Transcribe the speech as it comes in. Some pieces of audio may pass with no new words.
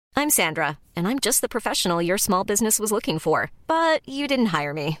I'm Sandra, and I'm just the professional your small business was looking for. But you didn't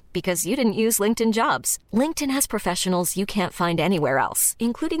hire me because you didn't use LinkedIn Jobs. LinkedIn has professionals you can't find anywhere else,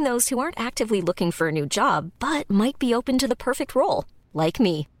 including those who aren't actively looking for a new job, but might be open to the perfect role, like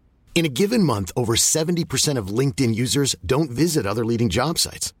me. In a given month, over 70% of LinkedIn users don't visit other leading job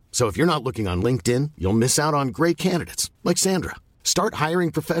sites. So if you're not looking on LinkedIn, you'll miss out on great candidates like Sandra. Start hiring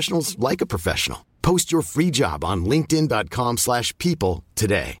professionals like a professional. Post your free job on linkedin.com/people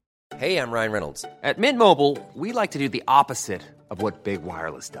today. Hey, I'm Ryan Reynolds. At Mint Mobile, we like to do the opposite of what Big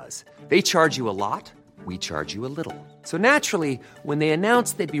Wireless does. They charge you a lot, we charge you a little. So naturally, when they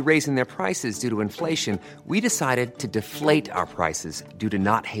announced they'd be raising their prices due to inflation, we decided to deflate our prices due to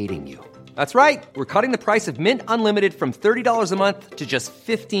not hating you. That's right. We're cutting the price of Mint Unlimited from $30 a month to just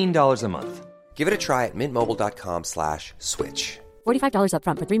 $15 a month. Give it a try at mintmobile.com/switch. $45 up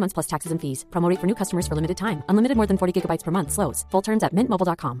front for 3 months plus taxes and fees. Promo rate for new customers for limited time. Unlimited more than 40 gigabytes per month. Slows full terms at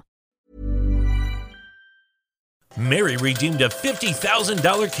mintmobile.com. Mary redeemed a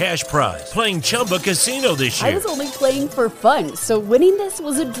 $50,000 cash prize playing Chumba Casino this year. I was only playing for fun, so winning this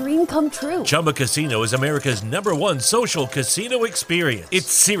was a dream come true. Chumba Casino is America's #1 social casino experience.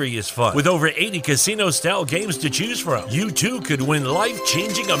 It's serious fun. With over 80 casino-style games to choose from, you too could win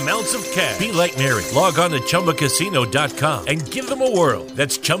life-changing amounts of cash. Be like Mary. Log on to ChumbaCasino.com and give them a whirl.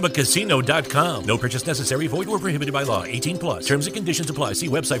 That's ChumbaCasino.com. No purchase necessary. Void where prohibited by law. 18 plus. Terms and conditions apply. See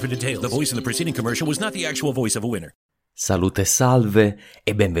website for details. The voice in the preceding commercial was not the actual voice of a winner. Salute e salve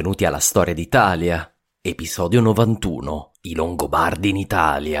e benvenuti alla Storia d'Italia, episodio 91, i Longobardi in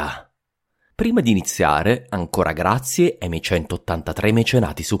Italia. Prima di iniziare, ancora grazie ai miei 183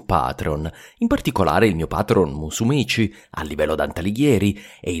 mecenati su Patreon, in particolare il mio patron Musumeci, a livello Dante Alighieri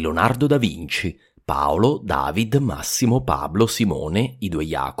e Leonardo da Vinci, Paolo, David, Massimo, Pablo, Simone, i due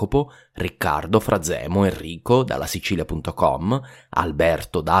Jacopo, Riccardo, Frazemo, Enrico, dalla Sicilia.com,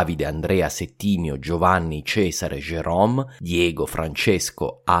 Alberto, Davide, Andrea, Settimio, Giovanni, Cesare, Jerome, Diego,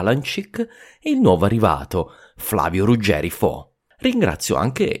 Francesco, Alancic e il nuovo arrivato, Flavio Ruggeri Fo. Ringrazio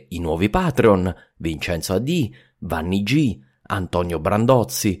anche i nuovi Patreon, Vincenzo AD, Vanni G, Antonio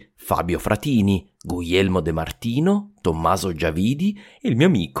Brandozzi, Fabio Fratini, Guglielmo De Martino, Tommaso Giavidi e il mio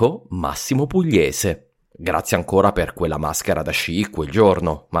amico Massimo Pugliese. Grazie ancora per quella maschera da sci quel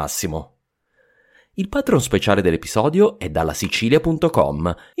giorno, Massimo. Il patron speciale dell'episodio è dalla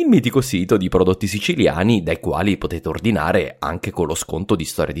Sicilia.com, il mitico sito di prodotti siciliani dai quali potete ordinare anche con lo sconto di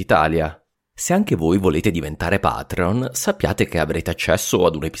Storia d'Italia. Se anche voi volete diventare Patreon, sappiate che avrete accesso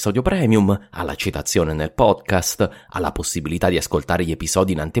ad un episodio premium, alla citazione nel podcast, alla possibilità di ascoltare gli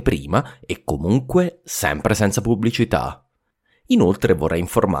episodi in anteprima e comunque sempre senza pubblicità. Inoltre vorrei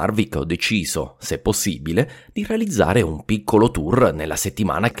informarvi che ho deciso, se possibile, di realizzare un piccolo tour nella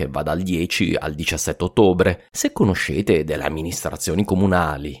settimana che va dal 10 al 17 ottobre. Se conoscete delle amministrazioni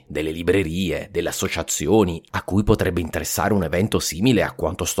comunali, delle librerie, delle associazioni a cui potrebbe interessare un evento simile a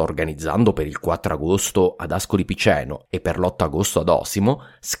quanto sto organizzando per il 4 agosto ad Ascoli Piceno e per l'8 agosto ad Osimo,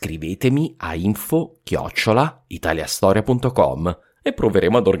 scrivetemi a info@italiastoria.com e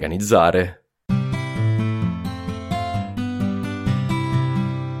proveremo ad organizzare.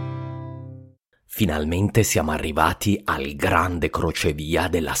 Finalmente siamo arrivati al grande crocevia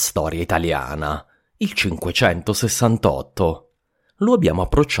della storia italiana, il 568. Lo abbiamo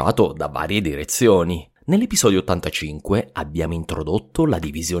approcciato da varie direzioni. Nell'episodio 85 abbiamo introdotto la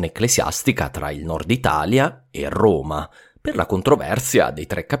divisione ecclesiastica tra il Nord Italia e Roma, per la controversia dei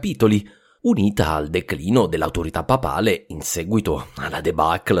 3 capitoli, unita al declino dell'autorità papale in seguito alla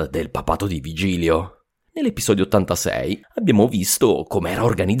debacle del papato di Vigilio. Nell'episodio 86 abbiamo visto come era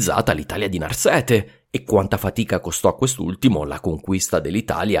organizzata l'Italia di Narsete e quanta fatica costò a quest'ultimo la conquista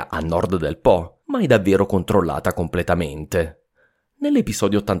dell'Italia a nord del Po, mai davvero controllata completamente.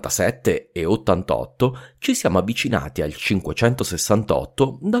 Nell'episodio 87 e 88 ci siamo avvicinati al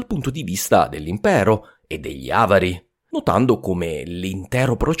 568 dal punto di vista dell'impero e degli Avari, notando come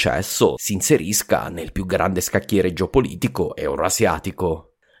l'intero processo si inserisca nel più grande scacchiere geopolitico euroasiatico.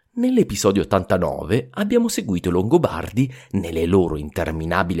 Nell'episodio 89 abbiamo seguito i Longobardi nelle loro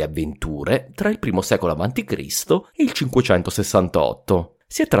interminabili avventure tra il I secolo a.C. e il 568.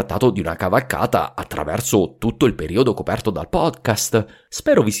 Si è trattato di una cavalcata attraverso tutto il periodo coperto dal podcast.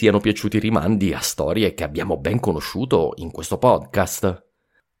 Spero vi siano piaciuti i rimandi a storie che abbiamo ben conosciuto in questo podcast.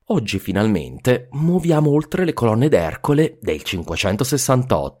 Oggi finalmente muoviamo oltre le colonne d'Ercole del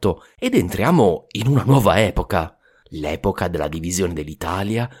 568 ed entriamo in una nuova epoca. L'epoca della divisione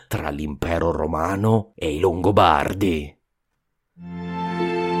dell'Italia tra l'impero romano e i Longobardi.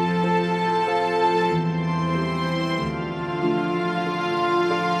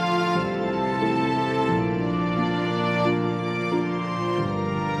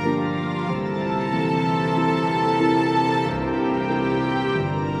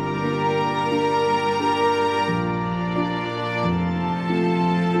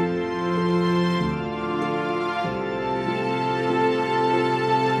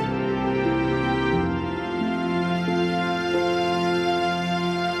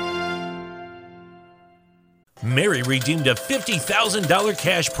 Mary redeemed a $50,000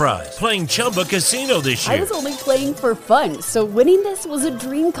 cash prize playing Chumba Casino this year. I was only playing for fun, so winning this was a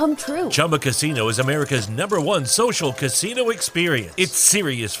dream come true. Chumba Casino is America's #1 social casino experience. It's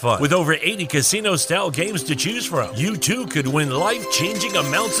serious fun. With over 80 casino-style games to choose from, you too could win life-changing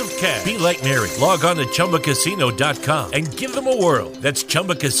amounts of cash. Be like Mary. Log on to ChumbaCasino.com and give them a whirl. That's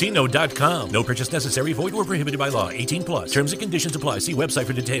ChumbaCasino.com. No purchase necessary. Void where prohibited by law. 18 plus. Terms and conditions apply. See website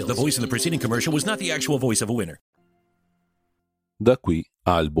for details. The voice in the preceding commercial was not the actual voice of a winner. Da qui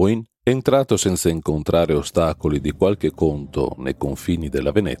Alboin, entrato senza incontrare ostacoli di qualche conto nei confini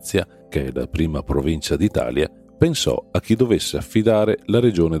della Venezia, che è la prima provincia d'Italia, pensò a chi dovesse affidare la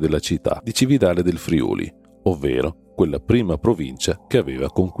regione della città di Cividale del Friuli, ovvero quella prima provincia che aveva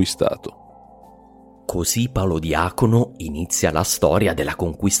conquistato. Così Paolo Diacono inizia la storia della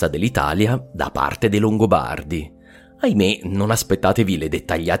conquista dell'Italia da parte dei Longobardi. Ahimè, non aspettatevi le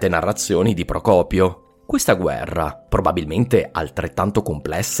dettagliate narrazioni di Procopio. Questa guerra, probabilmente altrettanto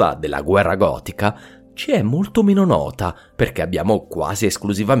complessa della guerra gotica, ci è molto meno nota perché abbiamo quasi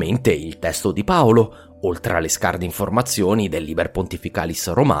esclusivamente il testo di Paolo, oltre alle scarne informazioni del Liber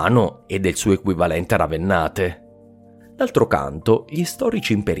Pontificalis romano e del suo equivalente ravennate. D'altro canto, gli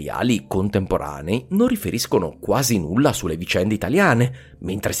storici imperiali contemporanei non riferiscono quasi nulla sulle vicende italiane,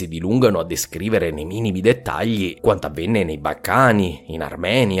 mentre si dilungano a descrivere nei minimi dettagli quanto avvenne nei Balcani, in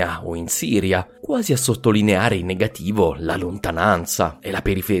Armenia o in Siria, quasi a sottolineare in negativo la lontananza e la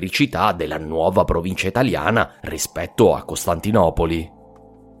perifericità della nuova provincia italiana rispetto a Costantinopoli.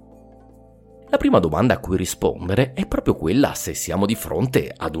 La prima domanda a cui rispondere è proprio quella se siamo di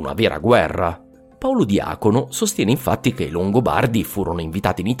fronte ad una vera guerra. Paolo Diacono sostiene infatti che i Longobardi furono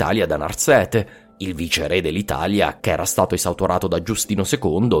invitati in Italia da Narsete, il viceré dell'Italia che era stato esautorato da Giustino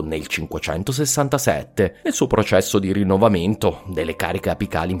II nel 567, nel suo processo di rinnovamento delle cariche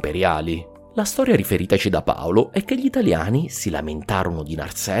apicali imperiali. La storia riferitaci da Paolo è che gli italiani si lamentarono di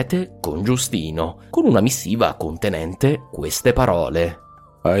Narsete con Giustino, con una missiva contenente queste parole.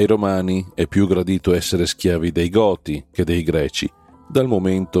 Ai Romani è più gradito essere schiavi dei Goti che dei Greci, dal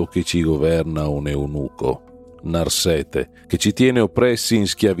momento che ci governa un eunuco, Narsete, che ci tiene oppressi in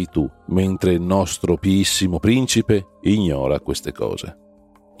schiavitù, mentre il nostro piissimo principe ignora queste cose.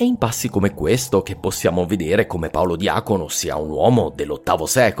 È in passi come questo che possiamo vedere come Paolo Diacono sia un uomo dell'VIII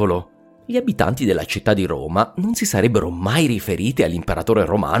secolo. Gli abitanti della città di Roma non si sarebbero mai riferiti all'imperatore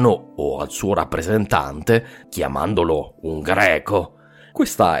romano o al suo rappresentante chiamandolo un greco.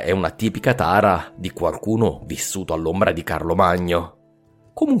 Questa è una tipica tara di qualcuno vissuto all'ombra di Carlo Magno.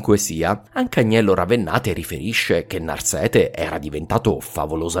 Comunque sia, anche Agnello Ravennate riferisce che Narsete era diventato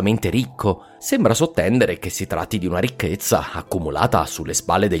favolosamente ricco. Sembra sottendere che si tratti di una ricchezza accumulata sulle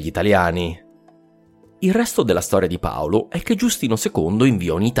spalle degli italiani. Il resto della storia di Paolo è che Giustino II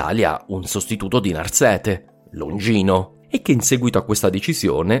inviò in Italia un sostituto di Narsete, Longino, e che in seguito a questa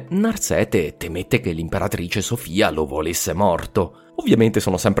decisione Narsete temette che l'imperatrice Sofia lo volesse morto. Ovviamente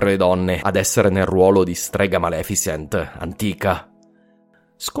sono sempre le donne ad essere nel ruolo di strega Maleficent antica.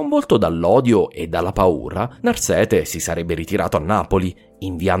 Sconvolto dall'odio e dalla paura, Narsete si sarebbe ritirato a Napoli,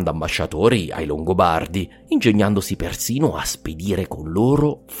 inviando ambasciatori ai Longobardi, ingegnandosi persino a spedire con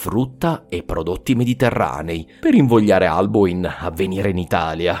loro frutta e prodotti mediterranei per invogliare Alboin a venire in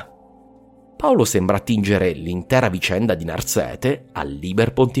Italia. Paolo sembra attingere l'intera vicenda di Narsete al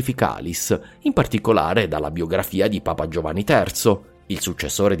Liber Pontificalis, in particolare dalla biografia di Papa Giovanni III, il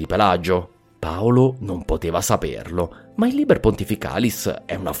successore di Pelagio. Paolo non poteva saperlo, ma il Liber Pontificalis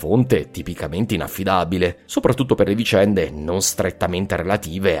è una fonte tipicamente inaffidabile, soprattutto per le vicende non strettamente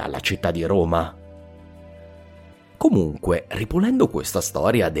relative alla città di Roma. Comunque, ripulendo questa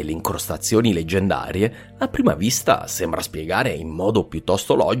storia delle incrostazioni leggendarie, a prima vista sembra spiegare in modo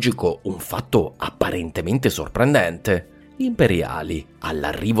piuttosto logico un fatto apparentemente sorprendente. Gli imperiali,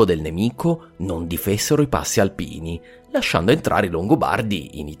 all'arrivo del nemico, non difesero i passi alpini, lasciando entrare i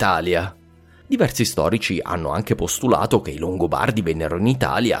Longobardi in Italia. Diversi storici hanno anche postulato che i Longobardi vennero in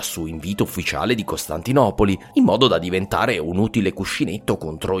Italia su invito ufficiale di Costantinopoli, in modo da diventare un utile cuscinetto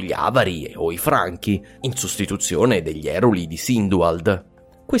contro gli Avari o i Franchi, in sostituzione degli Eruli di Sinduald.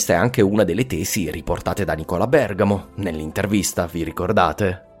 Questa è anche una delle tesi riportate da Nicola Bergamo, nell'intervista, vi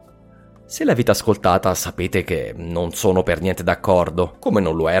ricordate? Se l'avete ascoltata sapete che non sono per niente d'accordo, come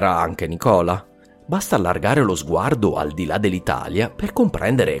non lo era anche Nicola. Basta allargare lo sguardo al di là dell'Italia per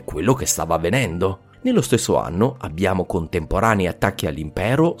comprendere quello che stava avvenendo. Nello stesso anno abbiamo contemporanei attacchi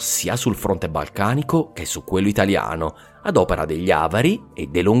all'impero sia sul fronte balcanico che su quello italiano, ad opera degli Avari e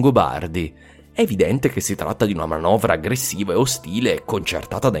dei Longobardi. È evidente che si tratta di una manovra aggressiva e ostile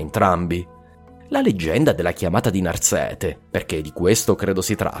concertata da entrambi. La leggenda della chiamata di Narsete, perché di questo credo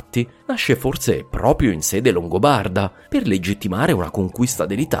si tratti, nasce forse proprio in sede longobarda, per legittimare una conquista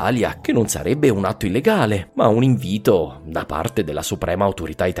dell'Italia che non sarebbe un atto illegale, ma un invito da parte della suprema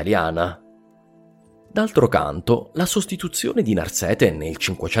autorità italiana. D'altro canto, la sostituzione di Narsete nel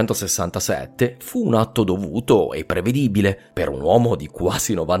 567 fu un atto dovuto e prevedibile per un uomo di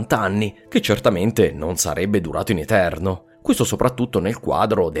quasi 90 anni, che certamente non sarebbe durato in eterno. Questo soprattutto nel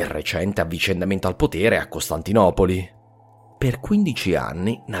quadro del recente avvicendamento al potere a Costantinopoli. Per 15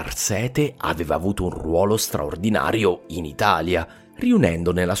 anni Narsete aveva avuto un ruolo straordinario in Italia,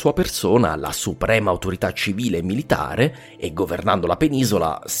 riunendo nella sua persona la suprema autorità civile e militare e governando la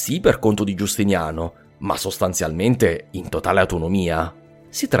penisola sì per conto di Giustiniano, ma sostanzialmente in totale autonomia.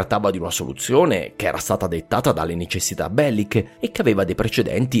 Si trattava di una soluzione che era stata dettata dalle necessità belliche e che aveva dei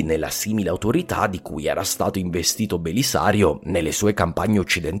precedenti nella simile autorità di cui era stato investito Belisario nelle sue campagne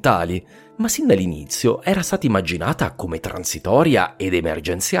occidentali, ma sin dall'inizio era stata immaginata come transitoria ed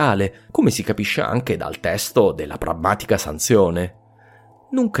emergenziale, come si capisce anche dal testo della pragmatica sanzione.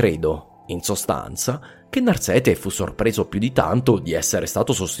 Non credo, in sostanza, che Narsete fu sorpreso più di tanto di essere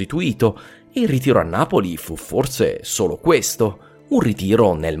stato sostituito, e il ritiro a Napoli fu forse solo questo, un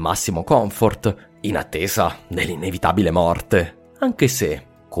ritiro nel massimo comfort, in attesa dell'inevitabile morte, anche se,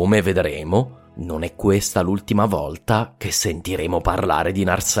 come vedremo, non è questa l'ultima volta che sentiremo parlare di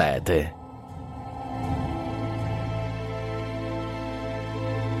Narsete.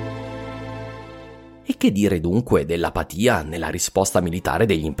 E che dire dunque dell'apatia nella risposta militare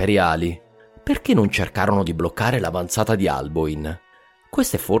degli imperiali? Perché non cercarono di bloccare l'avanzata di Alboin?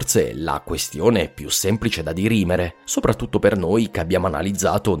 Questa è forse la questione più semplice da dirimere, soprattutto per noi che abbiamo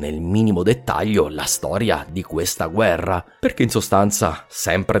analizzato nel minimo dettaglio la storia di questa guerra, perché in sostanza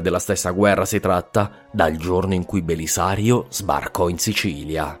sempre della stessa guerra si tratta, dal giorno in cui Belisario sbarcò in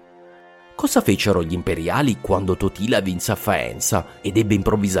Sicilia. Cosa fecero gli imperiali quando Totila vinse a Faenza ed ebbe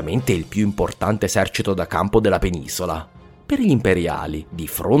improvvisamente il più importante esercito da campo della penisola? Per gli imperiali, di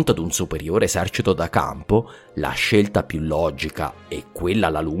fronte ad un superiore esercito da campo, la scelta più logica e quella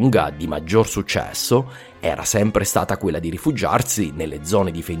alla lunga di maggior successo era sempre stata quella di rifugiarsi nelle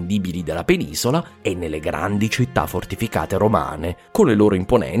zone difendibili della penisola e nelle grandi città fortificate romane, con le loro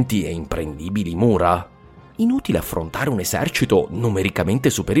imponenti e imprendibili mura. Inutile affrontare un esercito numericamente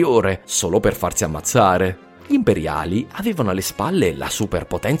superiore solo per farsi ammazzare. Gli imperiali avevano alle spalle la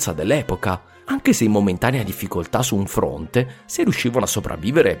superpotenza dell'epoca. Anche se in momentanea difficoltà su un fronte, se riuscivano a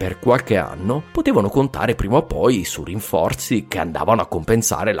sopravvivere per qualche anno, potevano contare prima o poi su rinforzi che andavano a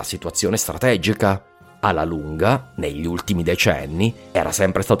compensare la situazione strategica. Alla lunga, negli ultimi decenni, era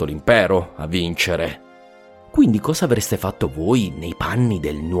sempre stato l'impero a vincere. Quindi cosa avreste fatto voi nei panni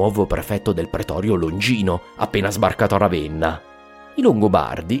del nuovo prefetto del pretorio Longino, appena sbarcato a Ravenna? I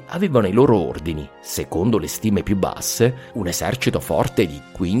Longobardi avevano ai loro ordini, secondo le stime più basse, un esercito forte di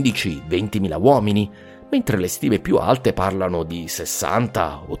 15-20.000 uomini, mentre le stime più alte parlano di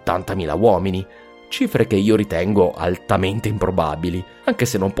 60-80.000 uomini, cifre che io ritengo altamente improbabili, anche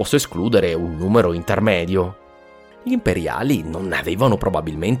se non posso escludere un numero intermedio. Gli imperiali non ne avevano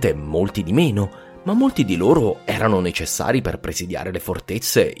probabilmente molti di meno, ma molti di loro erano necessari per presidiare le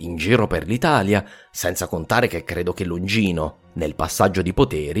fortezze in giro per l'Italia, senza contare che credo che Longino, nel passaggio di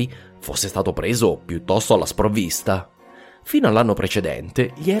poteri, fosse stato preso piuttosto alla sprovvista. Fino all'anno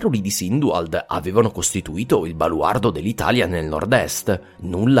precedente, gli eruli di Sinduald avevano costituito il baluardo dell'Italia nel nord-est,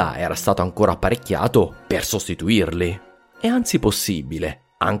 nulla era stato ancora apparecchiato per sostituirli. È anzi possibile,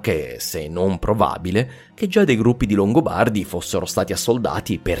 anche se non probabile, che già dei gruppi di Longobardi fossero stati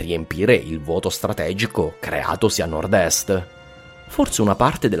assoldati per riempire il vuoto strategico creatosi a nord-est. Forse una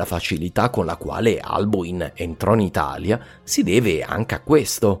parte della facilità con la quale Alboin entrò in Italia si deve anche a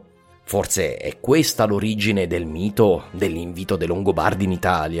questo. Forse è questa l'origine del mito dell'invito dei Longobardi in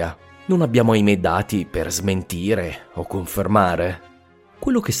Italia. Non abbiamo ahimè dati per smentire o confermare.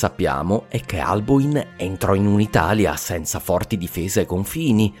 Quello che sappiamo è che Alboin entrò in un'Italia senza forti difese ai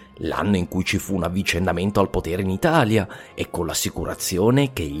confini, l'anno in cui ci fu un avvicendamento al potere in Italia, e con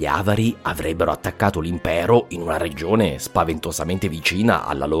l'assicurazione che gli Avari avrebbero attaccato l'impero in una regione spaventosamente vicina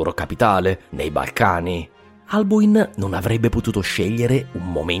alla loro capitale, nei Balcani. Alboin non avrebbe potuto scegliere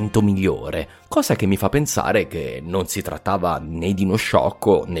un momento migliore, cosa che mi fa pensare che non si trattava né di uno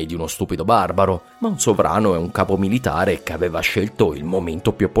sciocco né di uno stupido barbaro, ma un sovrano e un capo militare che aveva scelto il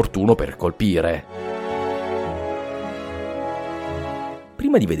momento più opportuno per colpire.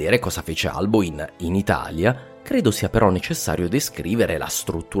 Prima di vedere cosa fece Alboin in Italia, credo sia però necessario descrivere la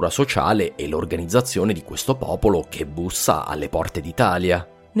struttura sociale e l'organizzazione di questo popolo che bussa alle porte d'Italia.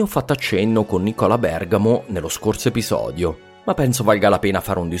 Ne ho fatto accenno con Nicola Bergamo nello scorso episodio. ma penso valga la pena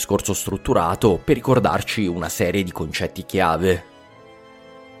fare un discorso strutturato per ricordarci una serie di concetti chiave.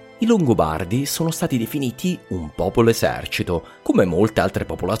 I Longobardi sono stati definiti un popolo esercito, come molte altre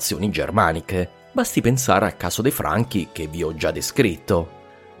popolazioni germaniche. Basti pensare al caso dei Franchi che vi ho già descritto.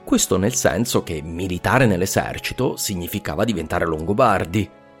 Questo nel senso che militare nell'esercito significava diventare Longobardi,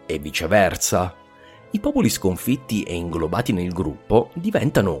 e viceversa. I popoli sconfitti e inglobati nel gruppo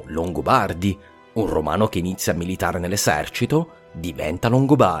diventano Longobardi. Un romano che inizia a militare nell'esercito diventa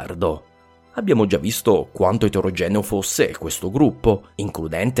longobardo. Abbiamo già visto quanto eterogeneo fosse questo gruppo,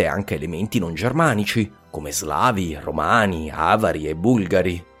 includente anche elementi non germanici, come slavi, romani, avari e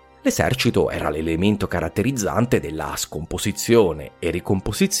bulgari. L'esercito era l'elemento caratterizzante della scomposizione e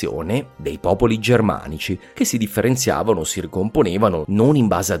ricomposizione dei popoli germanici, che si differenziavano o si ricomponevano non in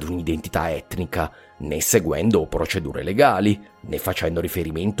base ad un'identità etnica, né seguendo procedure legali, né facendo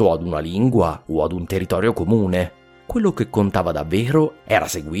riferimento ad una lingua o ad un territorio comune. Quello che contava davvero era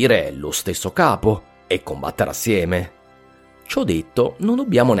seguire lo stesso capo e combattere assieme. Ciò detto, non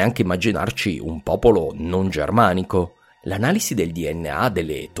dobbiamo neanche immaginarci un popolo non germanico. L'analisi del DNA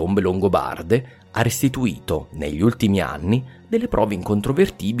delle tombe longobarde ha restituito, negli ultimi anni, delle prove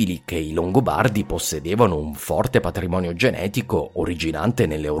incontrovertibili che i Longobardi possedevano un forte patrimonio genetico originante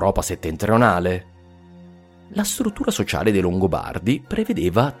nell'Europa settentrionale. La struttura sociale dei Longobardi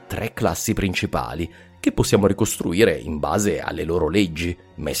prevedeva 3 classi principali, che possiamo ricostruire in base alle loro leggi,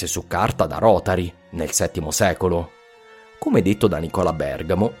 messe su carta da Rotari nel VII secolo. Come detto da Nicola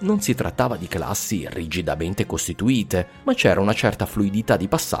Bergamo, non si trattava di classi rigidamente costituite, ma c'era una certa fluidità di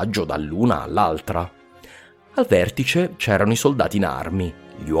passaggio dall'una all'altra. Al vertice c'erano i soldati in armi,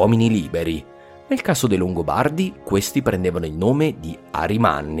 gli uomini liberi. Nel caso dei Longobardi, questi prendevano il nome di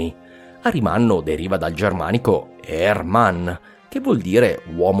Arimanni. Arimanno deriva dal germanico Hermann, che vuol dire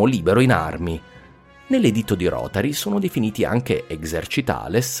uomo libero in armi. Nell'editto di Rotari sono definiti anche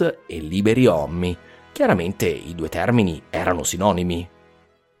exercitales e liberi hommi. Chiaramente i 2 termini erano sinonimi.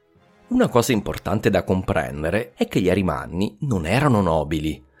 Una cosa importante da comprendere è che gli Arimanni non erano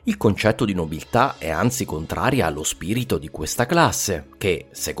nobili. Il concetto di nobiltà è anzi contraria allo spirito di questa classe, che,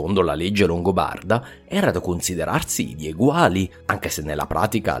 secondo la legge longobarda, era da considerarsi di eguali, anche se nella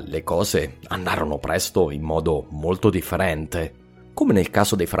pratica le cose andarono presto in modo molto differente. Come nel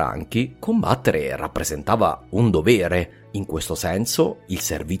caso dei Franchi, combattere rappresentava un dovere. In questo senso, il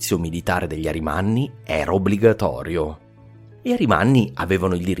servizio militare degli Arimanni era obbligatorio. Gli Arimanni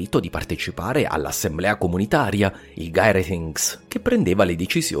avevano il diritto di partecipare all'assemblea comunitaria, il Gaerethings, che prendeva le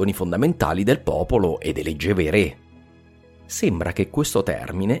decisioni fondamentali del popolo ed eleggeva i re. Sembra che questo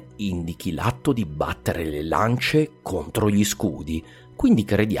termine indichi l'atto di battere le lance contro gli scudi, quindi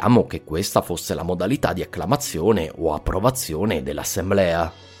crediamo che questa fosse la modalità di acclamazione o approvazione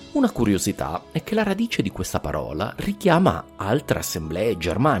dell'assemblea. Una curiosità è che la radice di questa parola richiama altre assemblee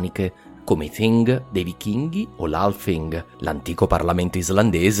germaniche, come i Thing dei Vichinghi o l'Althing, l'antico parlamento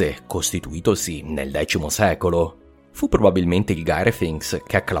islandese costituitosi nel X secolo. Fu probabilmente il Gaerethings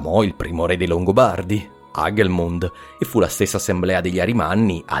che acclamò il primo re dei Longobardi, Agelmund, e fu la stessa assemblea degli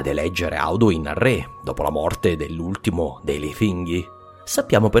Arimanni ad eleggere Audoin a re, dopo la morte dell'ultimo dei Lethinghi.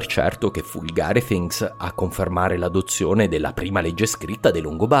 Sappiamo per certo che fu il Gaerethings a confermare l'adozione della prima legge scritta dei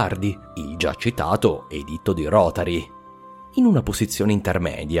Longobardi, il già citato Editto di Rotari. In una posizione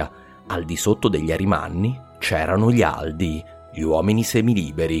intermedia, al di sotto degli Arimanni, c'erano gli Aldi, gli uomini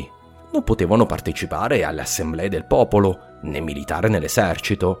semiliberi. Non potevano partecipare alle assemblee del popolo, né militare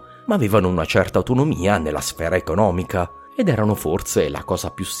nell'esercito, ma avevano una certa autonomia nella sfera economica, ed erano forse la cosa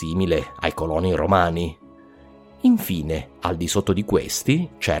più simile ai coloni romani. Infine, al di sotto di questi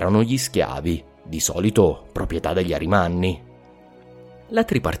c'erano gli schiavi, di solito proprietà degli Arimanni. La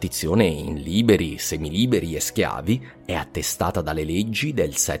tripartizione in liberi, semiliberi e schiavi è attestata dalle leggi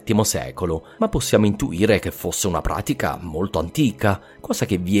del VII secolo, ma possiamo intuire che fosse una pratica molto antica, cosa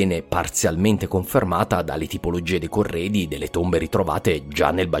che viene parzialmente confermata dalle tipologie dei corredi delle tombe ritrovate già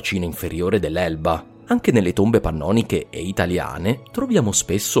nel bacino inferiore dell'Elba. Anche nelle tombe pannoniche e italiane troviamo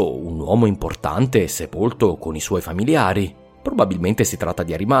spesso un uomo importante sepolto con i suoi familiari. Probabilmente si tratta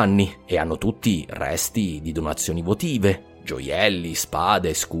di Arimanni e hanno tutti resti di donazioni votive, gioielli,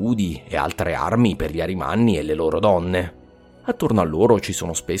 spade, scudi e altre armi per gli Arimanni e le loro donne. Attorno a loro ci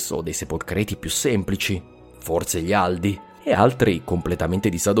sono spesso dei sepolcreti più semplici, forse gli Aldi, e altri completamente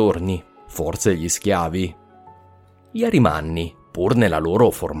disadorni, forse gli schiavi. Gli Arimanni, pur nella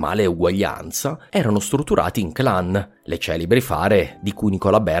loro formale uguaglianza, erano strutturati in clan, le celebri fare di cui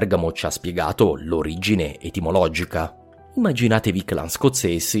Nicola Bergamo ci ha spiegato l'origine etimologica. Immaginatevi clan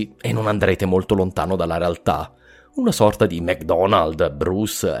scozzesi e non andrete molto lontano dalla realtà, una sorta di MacDonald,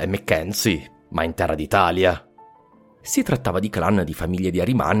 Bruce e Mackenzie, ma in terra d'Italia. Si trattava di clan di famiglie di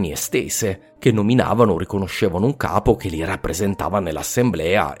arimanni estese, che nominavano o riconoscevano un capo che li rappresentava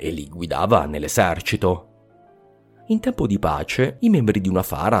nell'assemblea e li guidava nell'esercito. In tempo di pace, i membri di una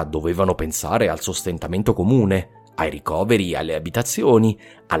fara dovevano pensare al sostentamento comune, ai ricoveri e alle abitazioni,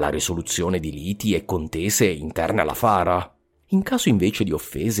 alla risoluzione di liti e contese interne alla fara. In caso invece di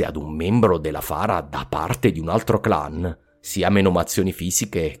offese ad un membro della fara da parte di un altro clan, sia menomazioni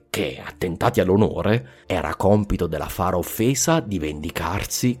fisiche che attentati all'onore, era compito della fara offesa di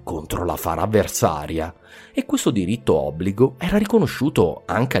vendicarsi contro la fara avversaria, e questo diritto obbligo era riconosciuto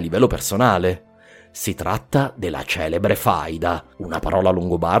anche a livello personale. Si tratta della celebre faida, una parola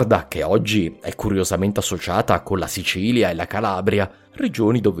longobarda che oggi è curiosamente associata con la Sicilia e la Calabria,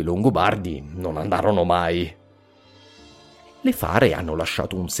 regioni dove i Longobardi non andarono mai. Le fare hanno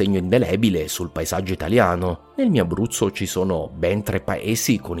lasciato un segno indelebile sul paesaggio italiano. Nel mio Abruzzo ci sono ben 3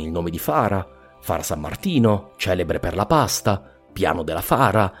 paesi con il nome di Fara: Fara San Martino, celebre per la pasta, Piano della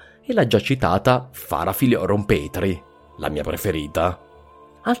Fara, e la già citata Fara Filiorum Petri, la mia preferita.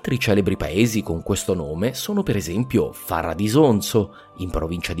 Altri celebri paesi con questo nome sono per esempio Fara di Sonzo, in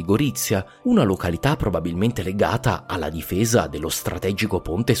provincia di Gorizia, una località probabilmente legata alla difesa dello strategico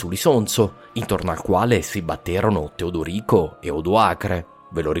ponte sull'Isonzo, intorno al quale si batterono Teodorico e Odoacre.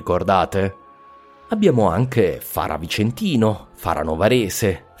 Ve lo ricordate? Abbiamo anche Fara Vicentino, Fara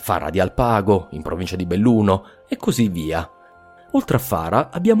Novarese, Fara di Alpago, in provincia di Belluno, e così via. Oltre a Fara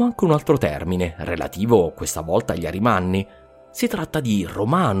abbiamo anche un altro termine, relativo questa volta agli arimanni. Si tratta di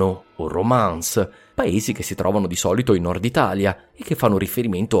romano o romance, paesi che si trovano di solito in Nord Italia e che fanno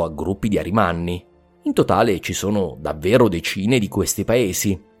riferimento a gruppi di arimanni. In totale ci sono davvero decine di questi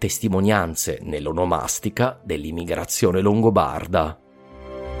paesi, testimonianze nell'onomastica dell'immigrazione longobarda.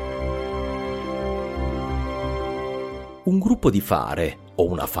 Un gruppo di fare, o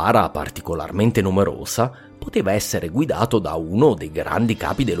una fara particolarmente numerosa, poteva essere guidato da uno dei grandi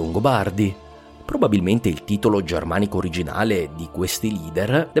capi dei Longobardi. Probabilmente il titolo germanico originale di questi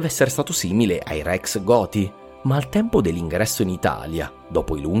leader deve essere stato simile ai Rex Goti, ma al tempo dell'ingresso in Italia,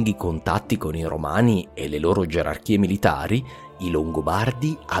 dopo i lunghi contatti con i Romani e le loro gerarchie militari, i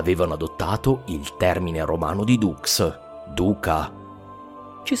Longobardi avevano adottato il termine romano di dux, duca.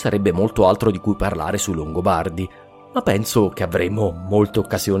 Ci sarebbe molto altro di cui parlare sui Longobardi, ma penso che avremo molte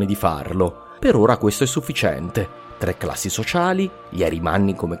occasioni di farlo. Per ora questo è sufficiente. 3 classi sociali, gli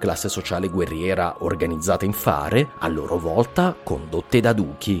arimanni come classe sociale guerriera organizzata in fare, a loro volta condotte da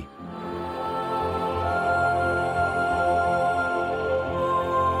duchi.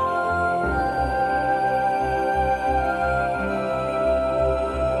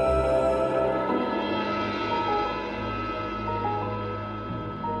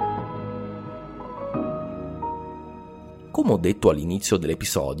 Come ho detto all'inizio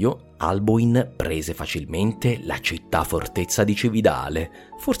dell'episodio, Alboin prese facilmente la città-fortezza di Cividale,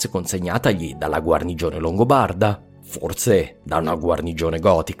 forse consegnatagli dalla guarnigione longobarda, forse da una guarnigione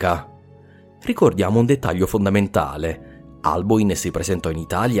gotica. Ricordiamo un dettaglio fondamentale. Alboin si presentò in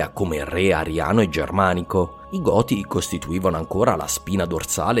Italia come re ariano e germanico. I Goti costituivano ancora la spina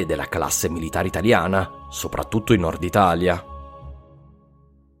dorsale della classe militare italiana, soprattutto in Nord Italia.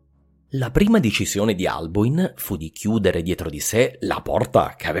 La prima decisione di Alboin fu di chiudere dietro di sé la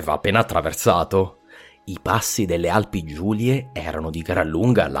porta che aveva appena attraversato. I passi delle Alpi Giulie erano di gran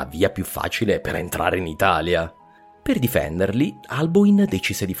lunga la via più facile per entrare in Italia. Per difenderli, Alboin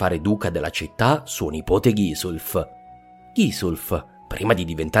decise di fare duca della città suo nipote Gisulf. Gisulf, prima di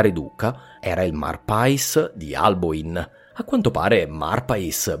diventare duca, era il Marpais di Alboin. A quanto pare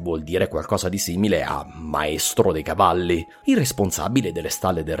Marpais vuol dire qualcosa di simile a maestro dei cavalli, il responsabile delle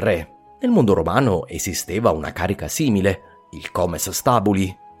stalle del re. Nel mondo romano esisteva una carica simile, il comes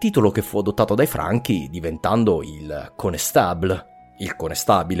stabuli, titolo che fu adottato dai Franchi diventando il conestable, il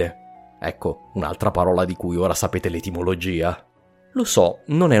conestabile. Ecco, un'altra parola di cui ora sapete l'etimologia. Lo so,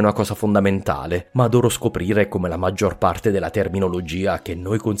 non è una cosa fondamentale, ma adoro scoprire come la maggior parte della terminologia che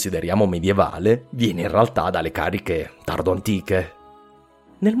noi consideriamo medievale viene in realtà dalle cariche tardo-antiche.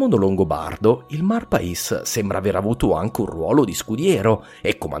 Nel mondo longobardo, il Marpais sembra aver avuto anche un ruolo di scudiero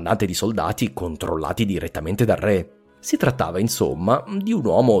e comandante di soldati controllati direttamente dal re. Si trattava, insomma, di un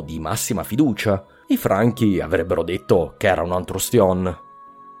uomo di massima fiducia. I Franchi avrebbero detto che era un antrustion.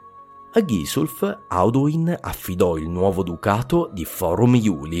 A Gisulf, Audoin affidò il nuovo ducato di Forum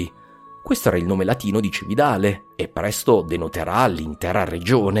Iuli. Questo era il nome latino di Cividale e presto denoterà l'intera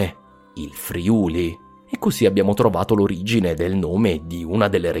regione, il Friuli. E così abbiamo trovato l'origine del nome di una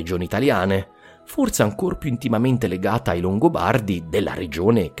delle regioni italiane, forse ancor più intimamente legata ai Longobardi della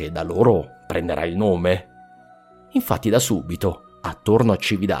regione che da loro prenderà il nome. Infatti da subito attorno a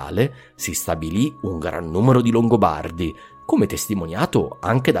Cividale si stabilì un gran numero di Longobardi, come testimoniato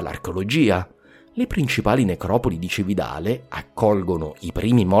anche dall'archeologia. Le principali necropoli di Cividale accolgono i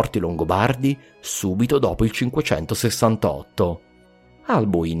primi morti longobardi subito dopo il 568.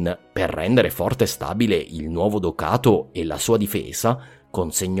 Alboin, per rendere forte e stabile il nuovo ducato e la sua difesa,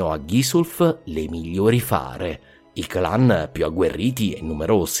 consegnò a Gisulf le migliori fare, i clan più agguerriti e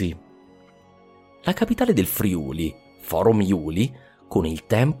numerosi. La capitale del Friuli, Forum Iuli, con il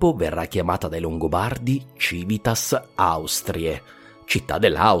tempo verrà chiamata dai Longobardi Civitas Austriae, città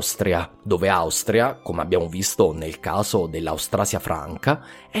dell'Austria, dove Austria, come abbiamo visto nel caso dell'Austrasia Franca,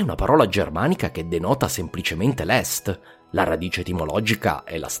 è una parola germanica che denota semplicemente l'est. La radice etimologica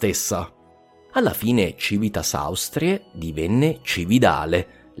è la stessa. Alla fine Civitas Austriae divenne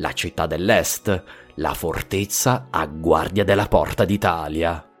Cividale, la città dell'est, la fortezza a guardia della Porta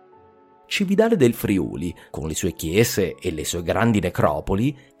d'Italia. Cividale del Friuli, con le sue chiese e le sue grandi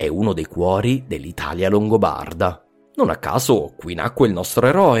necropoli, è uno dei cuori dell'Italia longobarda. Non a caso qui nacque il nostro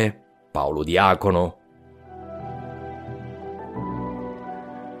eroe, Paolo Diacono.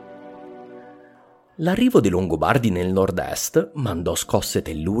 L'arrivo dei Longobardi nel nord-est mandò scosse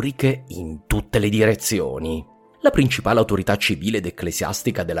telluriche in tutte le direzioni. La principale autorità civile ed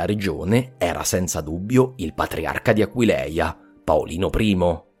ecclesiastica della regione era senza dubbio il patriarca di Aquileia, Paolino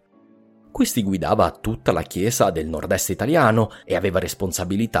I. Questi guidava tutta la chiesa del nord-est italiano e aveva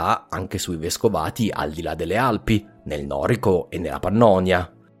responsabilità anche sui vescovati al di là delle Alpi, nel Norico e nella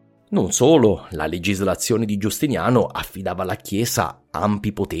Pannonia. Non solo, la legislazione di Giustiniano affidava alla Chiesa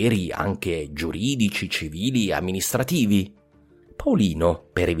ampi poteri anche giuridici, civili e amministrativi. Paolino,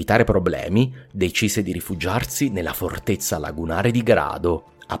 per evitare problemi, decise di rifugiarsi nella fortezza lagunare di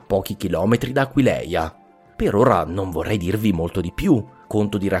Grado, a pochi chilometri da Aquileia. Per ora non vorrei dirvi molto di più,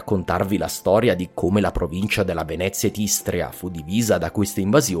 conto di raccontarvi la storia di come la provincia della Venezia et Istria fu divisa da queste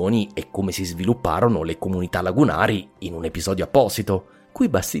invasioni e come si svilupparono le comunità lagunari in un episodio apposito. Qui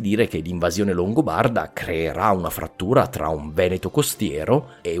basti dire che l'invasione longobarda creerà una frattura tra un Veneto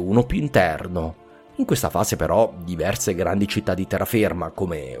costiero e uno più interno. In questa fase però diverse grandi città di terraferma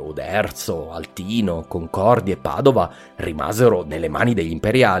come Oderzo, Altino, Concordia e Padova rimasero nelle mani degli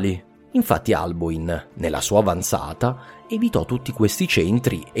imperiali. Infatti Alboin, nella sua avanzata, evitò tutti questi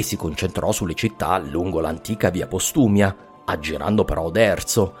centri e si concentrò sulle città lungo l'antica via Postumia, aggirando però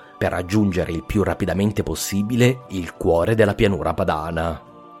Oderzo, per raggiungere il più rapidamente possibile il cuore della pianura padana.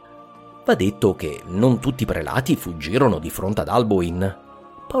 Va detto che non tutti i prelati fuggirono di fronte ad Alboin.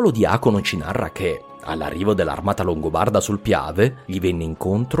 Paolo Diacono ci narra che, all'arrivo dell'armata longobarda sul Piave, gli venne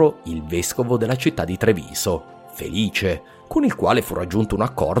incontro il vescovo della città di Treviso, Felice, con il quale fu raggiunto un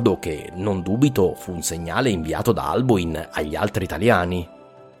accordo che, non dubito, fu un segnale inviato da Alboin agli altri italiani.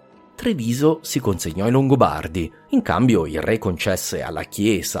 Treviso si consegnò ai Longobardi, in cambio il re concesse alla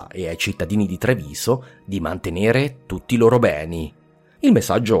Chiesa e ai cittadini di Treviso di mantenere tutti i loro beni. Il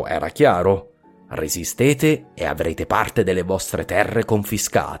messaggio era chiaro: resistete e avrete parte delle vostre terre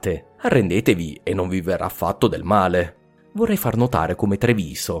confiscate, arrendetevi e non vi verrà fatto del male. Vorrei far notare come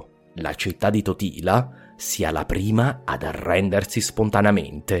Treviso, la città di Totila, sia la prima ad arrendersi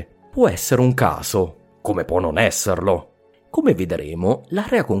spontaneamente. Può essere un caso, come può non esserlo. Come vedremo,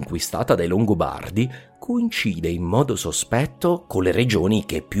 l'area conquistata dai Longobardi coincide in modo sospetto con le regioni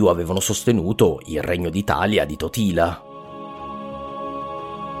che più avevano sostenuto il Regno d'Italia di Totila.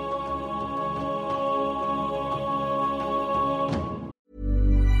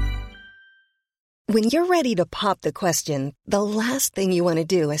 When you're ready to pop the question, the last thing you want to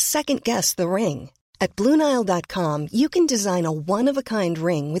do is second-guess the ring. At BlueNile.com, you can design a one-of-a-kind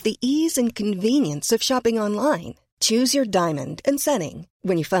ring with the ease and convenience of shopping online. Choose your diamond and setting.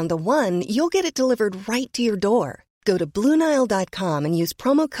 When you find the one, you'll get it delivered right to your door. Go to BlueNile.com and use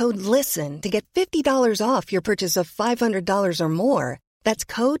promo code LISTEN to get $50 off your purchase of $500 or more. That's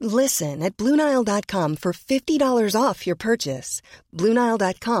code LISTEN at BlueNile.com for $50 off your purchase.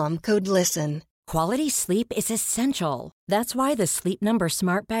 BlueNile.com, code LISTEN. Quality sleep is essential. That's why the Sleep Number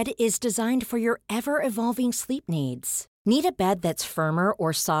Smart Bed is designed for your ever-evolving sleep needs. Need a bed that's firmer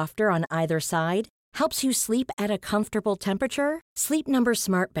or softer on either side? Helps you sleep at a comfortable temperature? Sleep Number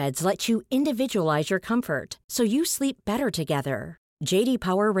Smart Beds let you individualize your comfort, so you sleep better together. J.D.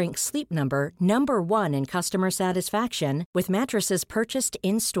 Power ranks Sleep Number number 1 in customer satisfaction with mattresses purchased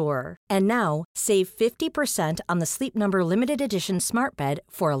in-store. And now, save 50% on the Sleep Number Limited Edition Smart Bed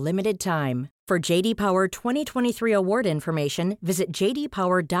for a limited time. For J.D. Power 2023 award information, visit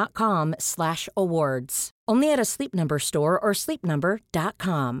jdpower.com/awards. Only at a Sleep Number store or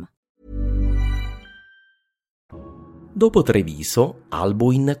sleepnumber.com. Dopo Treviso,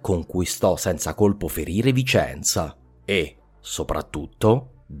 Alboin conquistò senza colpo ferire Vicenza e,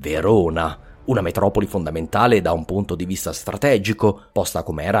 soprattutto Verona, una metropoli fondamentale da un punto di vista strategico, posta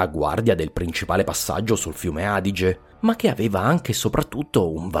com'era a guardia del principale passaggio sul fiume Adige, ma che aveva anche e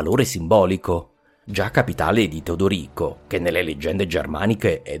soprattutto un valore simbolico. Già capitale di Teodorico, che nelle leggende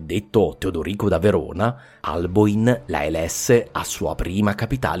germaniche è detto Teodorico da Verona, Alboin la elesse a sua prima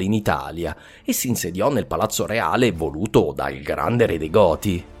capitale in Italia e si insediò nel palazzo reale voluto dal grande re dei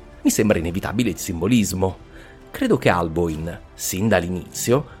Goti. Mi sembra inevitabile il simbolismo. Credo che Alboin, sin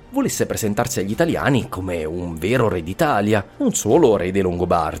dall'inizio, volesse presentarsi agli italiani come un vero re d'Italia, non solo re dei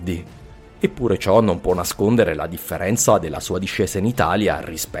Longobardi. Eppure ciò non può nascondere la differenza della sua discesa in Italia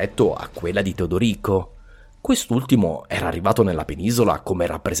rispetto a quella di Teodorico. Quest'ultimo era arrivato nella penisola come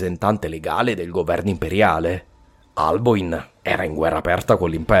rappresentante legale del governo imperiale. Alboin era in guerra aperta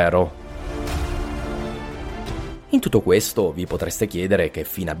con l'impero. In tutto questo vi potreste chiedere che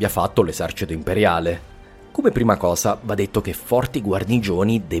fine abbia fatto l'esercito imperiale. Come prima cosa va detto che forti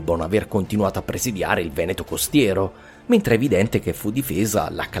guarnigioni debbono aver continuato a presidiare il Veneto costiero, mentre è evidente che fu difesa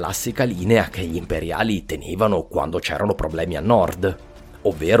la classica linea che gli imperiali tenevano quando c'erano problemi a nord,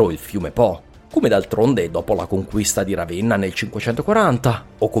 ovvero il fiume Po, come d'altronde dopo la conquista di Ravenna nel 540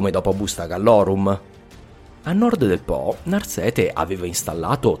 o come dopo Busta Gallorum. A nord del Po, Narsete aveva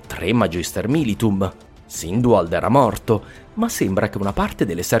installato 3 Magister Militum. Sinduald era morto, ma sembra che una parte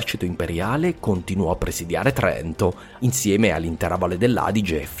dell'esercito imperiale continuò a presidiare Trento, insieme all'intera Valle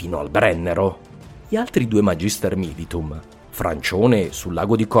dell'Adige fino al Brennero. Gli altri 2 Magister Militum, Francione sul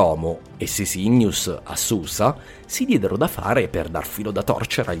lago di Como e Sisinnius a Susa, si diedero da fare per dar filo da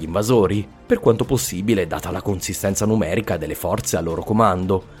torcere agli invasori, per quanto possibile data la consistenza numerica delle forze a loro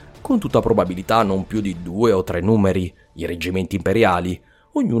comando, con tutta probabilità non più di 2 o 3 numeri, i reggimenti imperiali,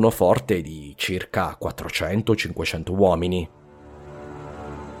 ognuno forte di circa 400-500 uomini.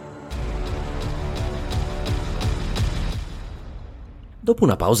 Dopo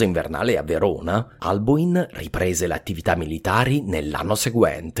una pausa invernale a Verona, Alboin riprese le attività militari nell'anno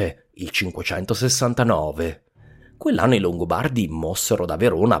seguente, il 569. Quell'anno i Longobardi mossero da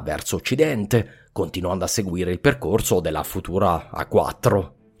Verona verso occidente, continuando a seguire il percorso della futura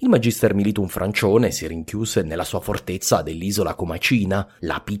A4. Il Magister Militum Francione si rinchiuse nella sua fortezza dell'isola Comacina,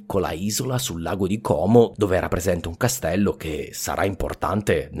 la piccola isola sul lago di Como dove era presente un castello che sarà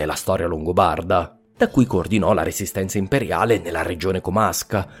importante nella storia longobarda. Da cui coordinò la resistenza imperiale nella regione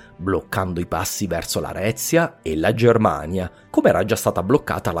comasca, bloccando i passi verso l'Arezia e la Germania, come era già stata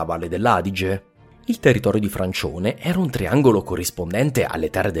bloccata la Valle dell'Adige. Il territorio di Francione era un triangolo corrispondente alle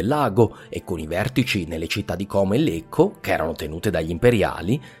terre del lago e con i vertici nelle città di Como e Lecco, che erano tenute dagli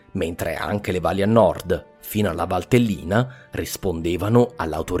imperiali, mentre anche le valli a nord, fino alla Valtellina, rispondevano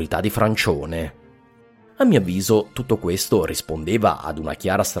all'autorità di Francione. A mio avviso, tutto questo rispondeva ad una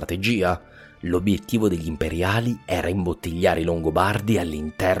chiara strategia. L'obiettivo degli imperiali era imbottigliare i Longobardi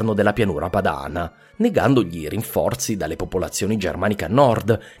all'interno della pianura padana, negandogli rinforzi dalle popolazioni germaniche a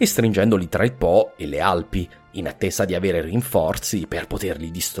nord e stringendoli tra il Po e le Alpi, in attesa di avere rinforzi per poterli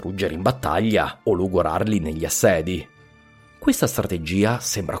distruggere in battaglia o logorarli negli assedi. Questa strategia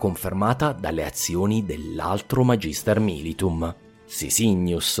sembra confermata dalle azioni dell'altro Magister Militum,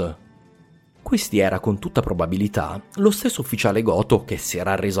 Sisinnius. Questi era con tutta probabilità lo stesso ufficiale goto che si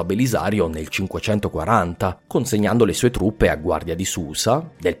era arreso a Belisario nel 540, consegnando le sue truppe a guardia di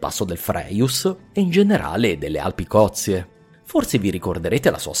Susa, del passo del Freius e in generale delle Alpi Cozie. Forse vi ricorderete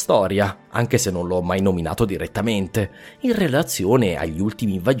la sua storia, anche se non l'ho mai nominato direttamente, in relazione agli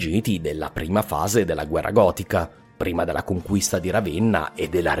ultimi vagiti della prima fase della guerra gotica, prima della conquista di Ravenna e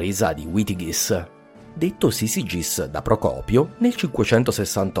della resa di Witigis. Detto Sysigis da Procopio, nel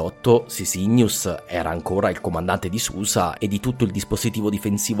 568 Sisinnius era ancora il comandante di Susa e di tutto il dispositivo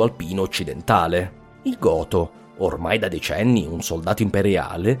difensivo alpino occidentale. Il goto, ormai da decenni un soldato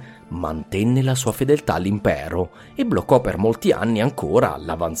imperiale, mantenne la sua fedeltà all'impero e bloccò per molti anni ancora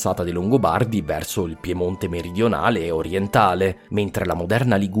l'avanzata dei Longobardi verso il Piemonte meridionale e orientale, mentre la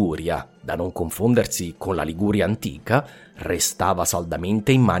moderna Liguria, da non confondersi con la Liguria antica, restava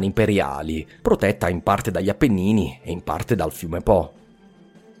saldamente in mani imperiali, protetta in parte dagli Appennini e in parte dal fiume Po.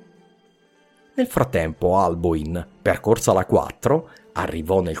 Nel frattempo Alboin, percorsa la 4,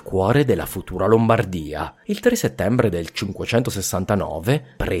 arrivò nel cuore della futura Lombardia. Il 3 settembre del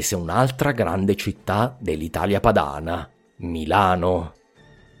 569 prese un'altra grande città dell'Italia padana, Milano.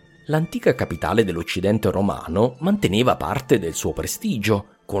 L'antica capitale dell'Occidente romano manteneva parte del suo prestigio,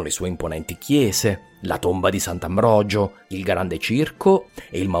 con le sue imponenti chiese, la tomba di Sant'Ambrogio, il grande circo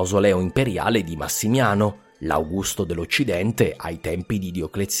e il mausoleo imperiale di Massimiano, l'Augusto dell'Occidente ai tempi di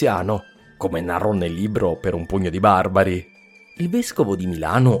Diocleziano, come narrò nel libro Per un pugno di barbari. Il vescovo di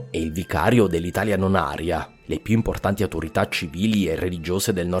Milano e il vicario dell'Italia nonaria, le più importanti autorità civili e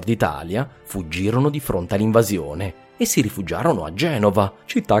religiose del nord Italia fuggirono di fronte all'invasione e si rifugiarono a Genova,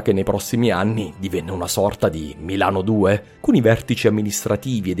 città che nei prossimi anni divenne una sorta di Milano 2, con i vertici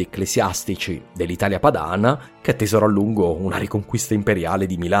amministrativi ed ecclesiastici dell'Italia padana che attesero a lungo una riconquista imperiale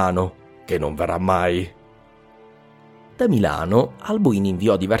di Milano, che non verrà mai. Da Milano, Alboin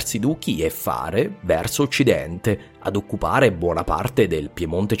inviò diversi duchi e fare verso occidente ad occupare buona parte del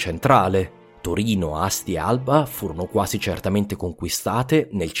Piemonte centrale. Torino, Asti e Alba furono quasi certamente conquistate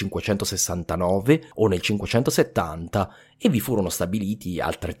nel 569 o nel 570 e vi furono stabiliti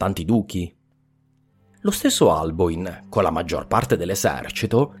altrettanti duchi. Lo stesso Alboin, con la maggior parte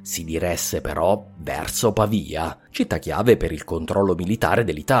dell'esercito, si diresse però verso Pavia, città chiave per il controllo militare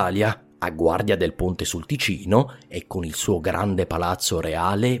dell'Italia, a guardia del ponte sul Ticino e con il suo grande palazzo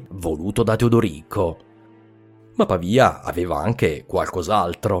reale voluto da Teodorico. Ma Pavia aveva anche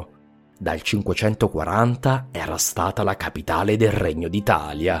qualcos'altro. Dal 540 era stata la capitale del Regno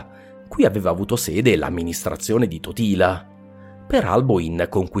d'Italia. Qui aveva avuto sede l'amministrazione di Totila. Per Alboin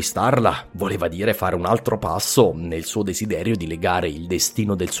conquistarla voleva dire fare un altro passo nel suo desiderio di legare il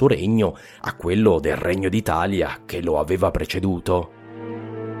destino del suo regno a quello del Regno d'Italia che lo aveva preceduto.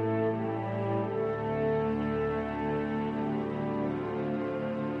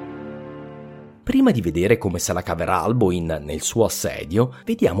 Prima di vedere come se la caverà Alboin nel suo assedio,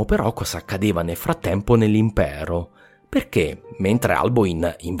 vediamo però cosa accadeva nel frattempo nell'impero, perché mentre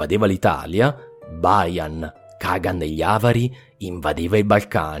Alboin invadeva l'Italia, Bajan, Kagan degli Avari, invadeva i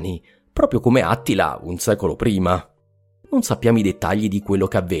Balcani, proprio come Attila un secolo prima. Non sappiamo i dettagli di quello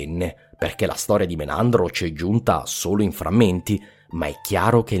che avvenne, perché la storia di Menandro ci è giunta solo in frammenti, ma è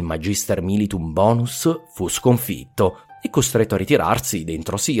chiaro che il Magister Militum Bonus fu sconfitto e costretto a ritirarsi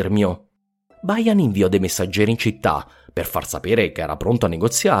dentro Sirmio. Bajan inviò dei messaggeri in città per far sapere che era pronto a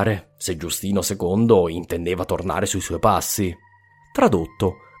negoziare se Giustino II intendeva tornare sui suoi passi.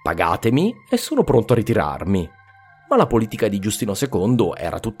 Tradotto, pagatemi e sono pronto a ritirarmi. Ma la politica di Giustino II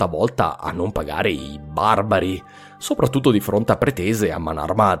era tutta volta a non pagare i barbari, soprattutto di fronte a pretese a mano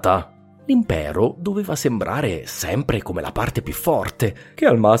armata. L'impero doveva sembrare sempre come la parte più forte, che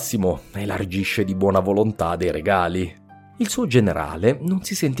al massimo elargisce di buona volontà dei regali. Il suo generale non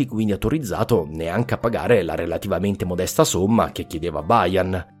si sentì quindi autorizzato neanche a pagare la relativamente modesta somma che chiedeva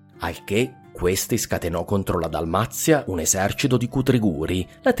Bajan, al che questi scatenò contro la Dalmazia un esercito di Cutriguri,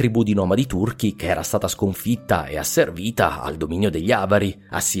 la tribù di nomadi turchi che era stata sconfitta e asservita al dominio degli Avari,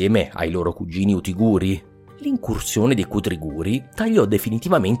 assieme ai loro cugini Utiguri. L'incursione dei Cutriguri tagliò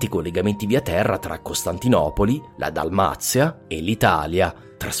definitivamente i collegamenti via terra tra Costantinopoli, la Dalmazia e l'Italia,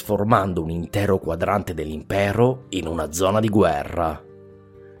 trasformando un intero quadrante dell'impero in una zona di guerra.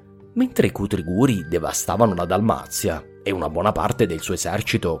 Mentre i Cutriguri devastavano la Dalmazia e una buona parte del suo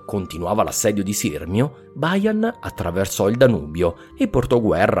esercito continuava l'assedio di Sirmio, Bajan attraversò il Danubio e portò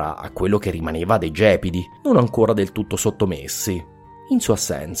guerra a quello che rimaneva dei Gepidi, non ancora del tutto sottomessi. In sua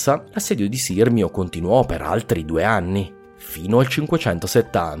assenza, l'assedio di Sirmio continuò per altri 2 anni, fino al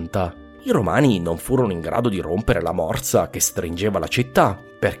 570. I Romani non furono in grado di rompere la morsa che stringeva la città,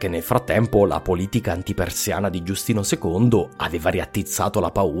 perché nel frattempo la politica antipersiana di Giustino II aveva riattizzato la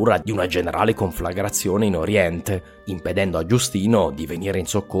paura di una generale conflagrazione in Oriente, impedendo a Giustino di venire in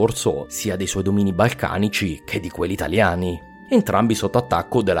soccorso sia dei suoi domini balcanici che di quelli italiani, entrambi sotto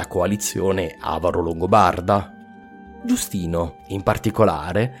attacco della coalizione avaro-longobarda. Giustino, in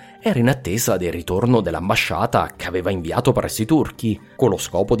particolare, era in attesa del ritorno dell'ambasciata che aveva inviato presso i turchi, con lo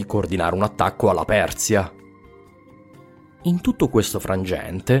scopo di coordinare un attacco alla Persia. In tutto questo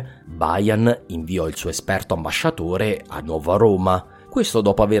frangente, Bajan inviò il suo esperto ambasciatore a Nuova Roma, questo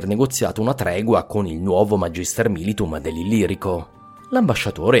dopo aver negoziato una tregua con il nuovo Magister Militum dell'Illirico.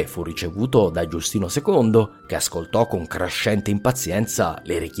 L'ambasciatore fu ricevuto da Giustino II, che ascoltò con crescente impazienza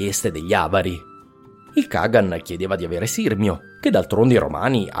le richieste degli Avari. Il Kagan chiedeva di avere Sirmio, che d'altronde i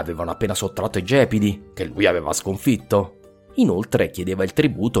Romani avevano appena sottratto ai Gepidi, che lui aveva sconfitto. Inoltre chiedeva il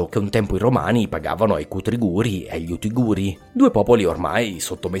tributo che un tempo i Romani pagavano ai Cutriguri e agli Utiguri, 2 popoli ormai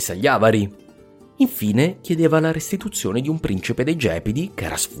sottomessi agli Avari. Infine chiedeva la restituzione di un principe dei Gepidi che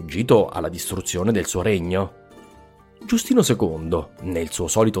era sfuggito alla distruzione del suo regno. Giustino II, nel suo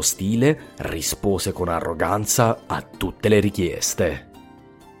solito stile, rispose con arroganza a tutte le richieste.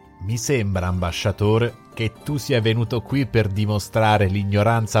 Mi sembra, ambasciatore, che tu sia venuto qui per dimostrare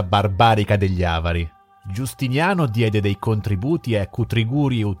l'ignoranza barbarica degli Avari. Giustiniano diede dei contributi a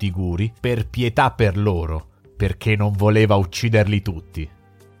Cutriguri e Utiguri per pietà per loro, perché non voleva ucciderli tutti.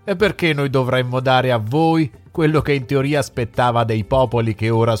 E perché noi dovremmo dare a voi quello che in teoria aspettava dei popoli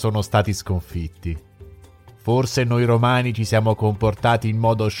che ora sono stati sconfitti? Forse noi romani ci siamo comportati in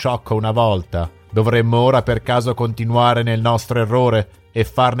modo sciocco una volta, Dovremmo ora per caso continuare nel nostro errore e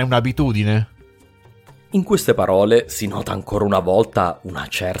farne un'abitudine? In queste parole si nota ancora una volta una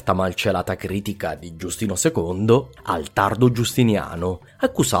certa malcelata critica di Giustino II al tardo Giustiniano,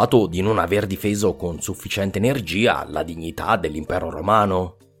 accusato di non aver difeso con sufficiente energia la dignità dell'impero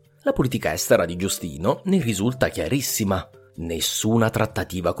romano. La politica estera di Giustino ne risulta chiarissima. Nessuna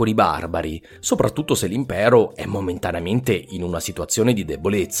trattativa con i barbari, soprattutto se l'impero è momentaneamente in una situazione di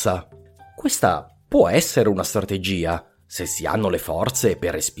debolezza. Questa può essere una strategia, se si hanno le forze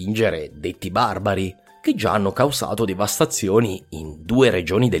per respingere detti barbari, che già hanno causato devastazioni in 2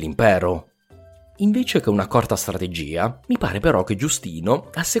 regioni dell'impero. Invece che una corta strategia, mi pare però che Giustino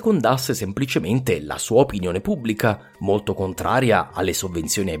assecondasse semplicemente la sua opinione pubblica, molto contraria alle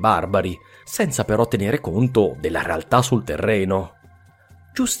sovvenzioni ai barbari, senza però tenere conto della realtà sul terreno.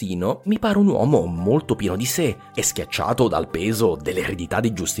 Giustino mi pare un uomo molto pieno di sé e schiacciato dal peso dell'eredità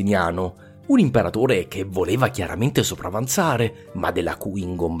di Giustiniano, un imperatore che voleva chiaramente sopravanzare, ma della cui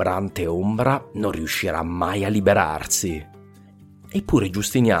ingombrante ombra non riuscirà mai a liberarsi. Eppure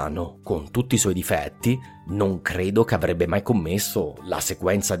Giustiniano, con tutti i suoi difetti, non credo che avrebbe mai commesso la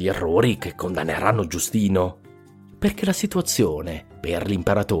sequenza di errori che condanneranno Giustino, perché la situazione per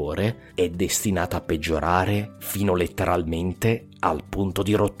l'imperatore è destinata a peggiorare fino letteralmente al punto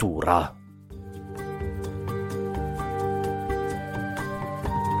di rottura.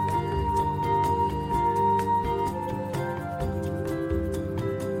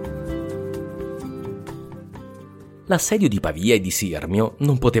 L'assedio di Pavia e di Sirmio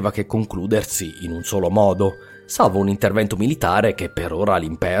non poteva che concludersi in un solo modo, salvo un intervento militare che per ora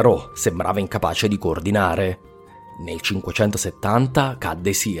l'impero sembrava incapace di coordinare. Nel 570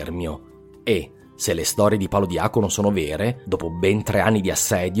 cadde Sirmio e, se le storie di Paolo Diacono sono vere, dopo ben 3 anni di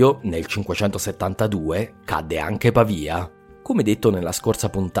assedio, nel 572 cadde anche Pavia. Come detto nella scorsa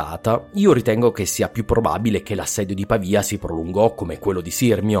puntata, io ritengo che sia più probabile che l'assedio di Pavia si prolungò come quello di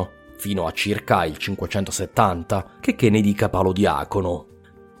Sirmio, fino a circa il 570, che ne dica Paolo Diacono.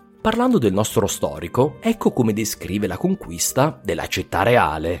 Parlando del nostro storico, ecco come descrive la conquista della città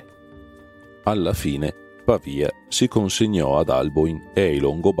reale. Alla fine, Pavia si consegnò ad Alboin e ai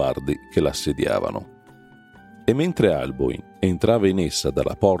Longobardi che l'assediavano. E mentre Alboin entrava in essa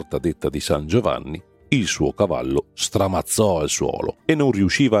dalla porta detta di San Giovanni, il suo cavallo stramazzò al suolo e non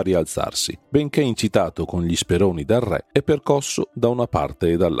riusciva a rialzarsi, benché incitato con gli speroni dal re e percosso da una parte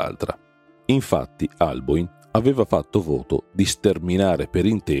e dall'altra. Infatti Alboin aveva fatto voto di sterminare per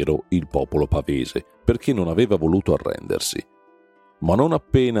intero il popolo pavese, perché non aveva voluto arrendersi. Ma non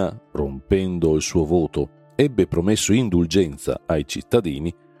appena, rompendo il suo voto, ebbe promesso indulgenza ai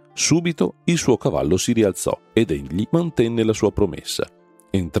cittadini, subito il suo cavallo si rialzò ed egli mantenne la sua promessa,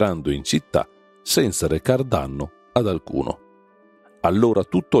 entrando in città senza recar danno ad alcuno. Allora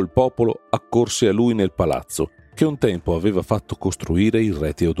tutto il popolo accorse a lui nel palazzo che un tempo aveva fatto costruire il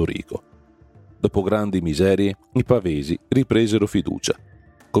re Teodorico. Dopo grandi miserie, i pavesi ripresero fiducia,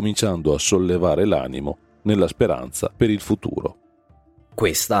 cominciando a sollevare l'animo nella speranza per il futuro.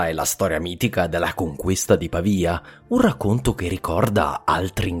 Questa è la storia mitica della conquista di Pavia, un racconto che ricorda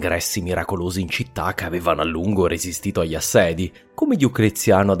altri ingressi miracolosi in città che avevano a lungo resistito agli assedi, come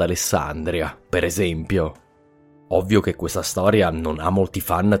Diocleziano ad Alessandria, per esempio. Ovvio che questa storia non ha molti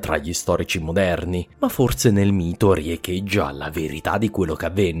fan tra gli storici moderni, ma forse nel mito riecheggia la verità di quello che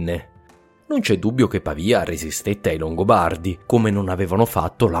avvenne. Non c'è dubbio che Pavia resistette ai Longobardi, come non avevano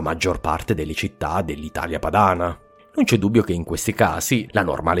fatto la maggior parte delle città dell'Italia padana. Non c'è dubbio che in questi casi la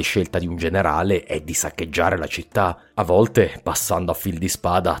normale scelta di un generale è di saccheggiare la città, a volte passando a fil di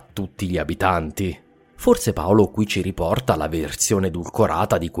spada tutti gli abitanti. Forse Paolo qui ci riporta la versione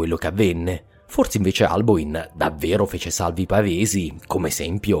edulcorata di quello che avvenne. Forse invece Alboin davvero fece salvi i pavesi, come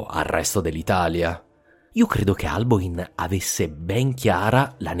esempio al resto dell'Italia. Io credo che Alboin avesse ben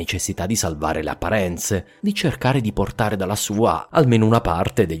chiara la necessità di salvare le apparenze, di cercare di portare dalla sua almeno una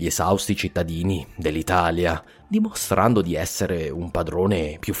parte degli esausti cittadini dell'Italia, dimostrando di essere un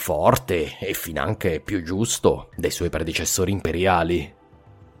padrone più forte e finanche più giusto dei suoi predecessori imperiali.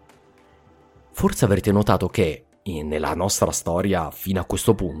 Forse avrete notato che, nella nostra storia fino a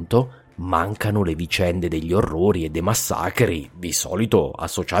questo punto, mancano le vicende degli orrori e dei massacri di solito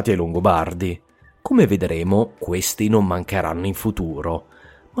associati ai Longobardi. Come vedremo, questi non mancheranno in futuro,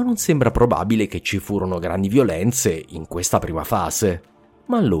 ma non sembra probabile che ci furono grandi violenze in questa prima fase.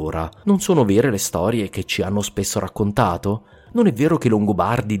 Ma allora, non sono vere le storie che ci hanno spesso raccontato? Non è vero che i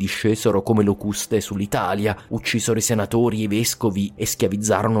Longobardi discesero come locuste sull'Italia, uccisero i senatori e i vescovi e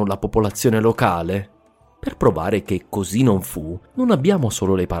schiavizzarono la popolazione locale? Per provare che così non fu, non abbiamo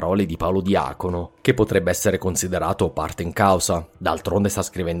solo le parole di Paolo Diacono, che potrebbe essere considerato parte in causa, d'altronde sta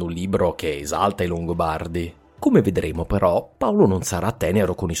scrivendo un libro che esalta i Longobardi. Come vedremo però, Paolo non sarà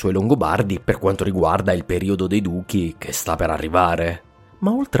tenero con i suoi Longobardi per quanto riguarda il periodo dei duchi che sta per arrivare.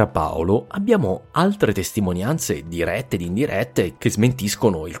 Ma oltre a Paolo abbiamo altre testimonianze dirette ed indirette che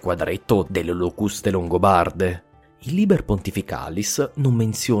smentiscono il quadretto delle locuste longobarde. Il Liber Pontificalis non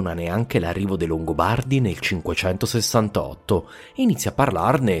menziona neanche l'arrivo dei Longobardi nel 568 e inizia a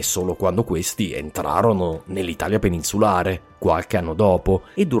parlarne solo quando questi entrarono nell'Italia peninsulare, qualche anno dopo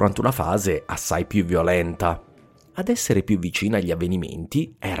e durante una fase assai più violenta. Ad essere più vicina agli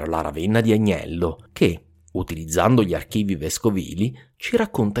avvenimenti era la Ravenna di Agnello, che, utilizzando gli archivi vescovili, ci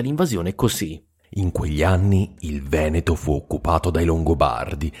racconta l'invasione così. In quegli anni il Veneto fu occupato dai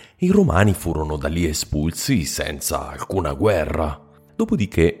Longobardi e i Romani furono da lì espulsi senza alcuna guerra.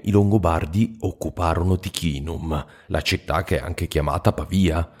 Dopodiché i Longobardi occuparono Tichinum, la città che è anche chiamata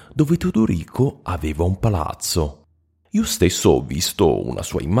Pavia, dove Teodorico aveva un palazzo. Io stesso ho visto una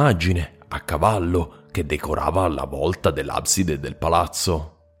sua immagine, a cavallo, che decorava la volta dell'abside del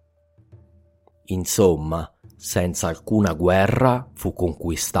palazzo. Insomma, senza alcuna guerra fu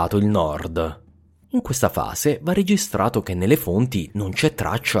conquistato il nord. In questa fase va registrato che nelle fonti non c'è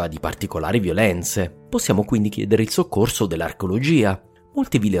traccia di particolari violenze. Possiamo quindi chiedere il soccorso dell'archeologia.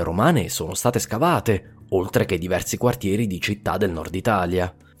 Molte ville romane sono state scavate, oltre che diversi quartieri di città del nord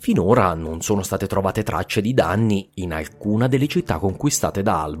Italia. Finora non sono state trovate tracce di danni in alcuna delle città conquistate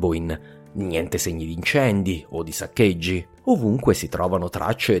da Alboin. Niente segni di incendi o di saccheggi. Ovunque si trovano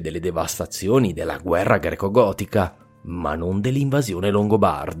tracce delle devastazioni della guerra greco-gotica, ma non dell'invasione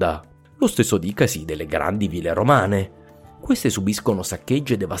longobarda. Lo stesso dicasi delle grandi ville romane. Queste subiscono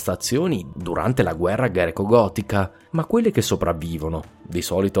saccheggi e devastazioni durante la guerra greco-gotica, ma quelle che sopravvivono, di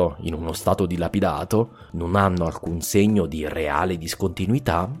solito in uno stato dilapidato, non hanno alcun segno di reale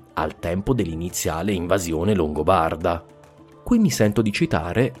discontinuità al tempo dell'iniziale invasione longobarda. Qui mi sento di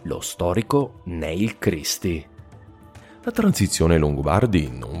citare lo storico Neil Christie. La transizione ai Longobardi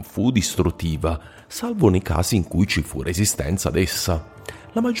non fu distruttiva, salvo nei casi in cui ci fu resistenza ad essa.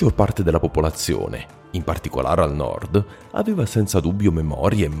 La maggior parte della popolazione, in particolare al nord, aveva senza dubbio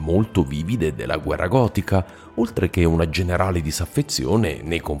memorie molto vivide della guerra gotica, oltre che una generale disaffezione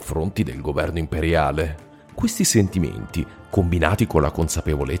nei confronti del governo imperiale. Questi sentimenti, combinati con la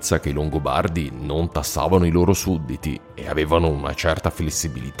consapevolezza che i Longobardi non tassavano i loro sudditi e avevano una certa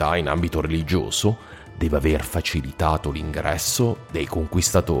flessibilità in ambito religioso, deve aver facilitato l'ingresso dei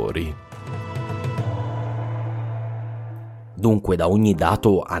conquistatori. Dunque, da ogni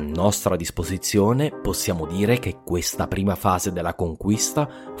dato a nostra disposizione, possiamo dire che questa prima fase della conquista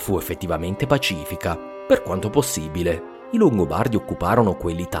fu effettivamente pacifica, per quanto possibile. I Longobardi occuparono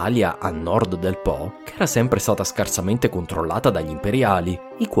quell'Italia a nord del Po, che era sempre stata scarsamente controllata dagli imperiali,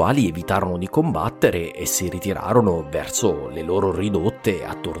 i quali evitarono di combattere e si ritirarono verso le loro ridotte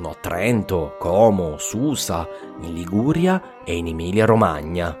attorno a Trento, Como, Susa, in Liguria e in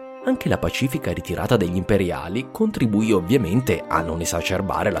Emilia-Romagna. Anche la pacifica ritirata degli imperiali contribuì ovviamente a non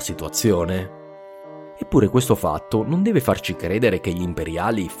esacerbare la situazione. Eppure questo fatto non deve farci credere che gli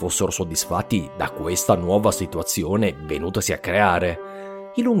imperiali fossero soddisfatti da questa nuova situazione venutasi a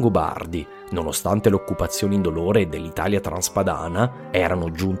creare. I Longobardi, nonostante l'occupazione indolore dell'Italia transpadana,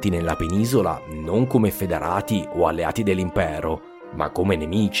 erano giunti nella penisola non come federati o alleati dell'impero, ma come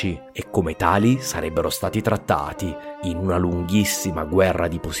nemici, e come tali sarebbero stati trattati in una lunghissima guerra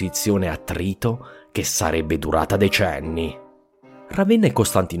di posizione a Trito che sarebbe durata decenni. Ravenna e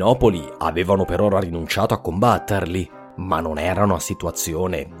Costantinopoli avevano per ora rinunciato a combatterli, ma non erano a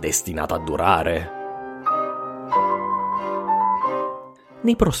situazione destinata a durare.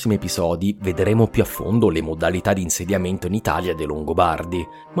 Nei prossimi episodi vedremo più a fondo le modalità di insediamento in Italia dei Longobardi,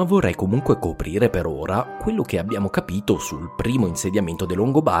 ma vorrei comunque coprire per ora quello che abbiamo capito sul primo insediamento dei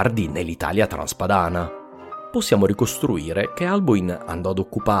Longobardi nell'Italia transpadana. Possiamo ricostruire che Alboin andò ad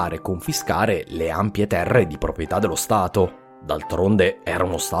occupare e confiscare le ampie terre di proprietà dello Stato. D'altronde era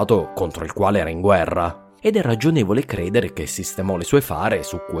uno Stato contro il quale era in guerra, ed è ragionevole credere che sistemò le sue fare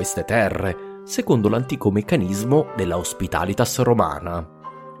su queste terre, secondo l'antico meccanismo della hospitalitas romana.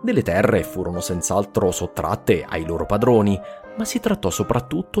 Delle terre furono senz'altro sottratte ai loro padroni, ma si trattò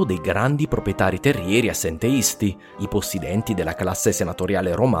soprattutto dei grandi proprietari terrieri assenteisti, i possidenti della classe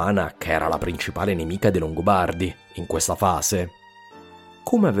senatoriale romana che era la principale nemica dei Longobardi in questa fase.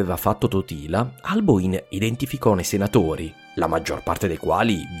 Come aveva fatto Totila, Alboin identificò nei senatori, la maggior parte dei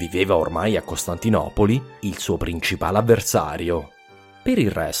quali viveva ormai a Costantinopoli, il suo principale avversario. Per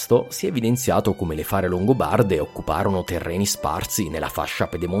il resto si è evidenziato come le fare longobarde occuparono terreni sparsi nella fascia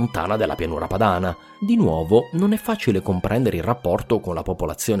pedemontana della pianura padana. Di nuovo, non è facile comprendere il rapporto con la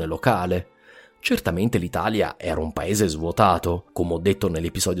popolazione locale. Certamente l'Italia era un paese svuotato. Come ho detto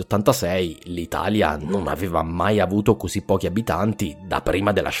nell'episodio 86, l'Italia non aveva mai avuto così pochi abitanti da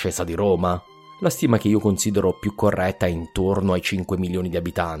prima dell'ascesa di Roma. La stima che io considero più corretta è intorno ai 5 milioni di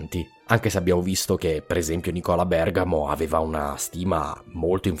abitanti, anche se abbiamo visto che, per esempio, Nicola Bergamo aveva una stima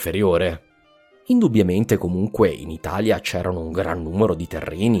molto inferiore. Indubbiamente, comunque, in Italia c'erano un gran numero di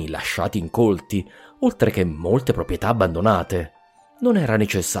terreni lasciati incolti, oltre che molte proprietà abbandonate. Non era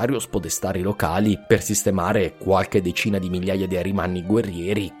necessario spodestare i locali per sistemare qualche decina di migliaia di arimanni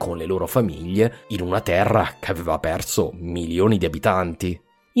guerrieri con le loro famiglie in una terra che aveva perso milioni di abitanti.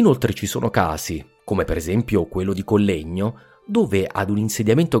 Inoltre ci sono casi, come per esempio quello di Collegno, dove ad un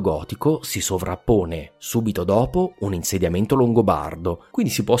insediamento gotico si sovrappone subito dopo un insediamento longobardo, quindi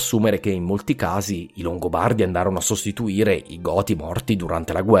si può assumere che in molti casi i longobardi andarono a sostituire i goti morti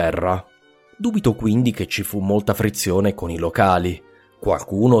durante la guerra. Dubito quindi che ci fu molta frizione con i locali.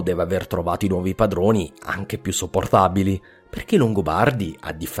 Qualcuno deve aver trovato i nuovi padroni anche più sopportabili, perché i longobardi,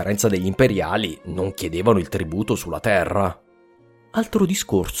 a differenza degli imperiali, non chiedevano il tributo sulla terra. Altro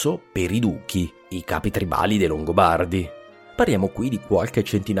discorso per i duchi, i capi tribali dei Longobardi. Parliamo qui di qualche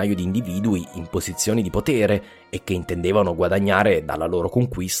centinaio di individui in posizioni di potere e che intendevano guadagnare dalla loro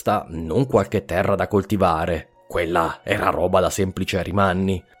conquista non qualche terra da coltivare, quella era roba da semplici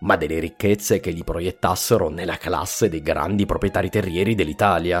arimanni, ma delle ricchezze che li proiettassero nella classe dei grandi proprietari terrieri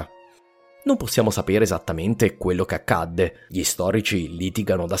dell'Italia. Non possiamo sapere esattamente quello che accadde, gli storici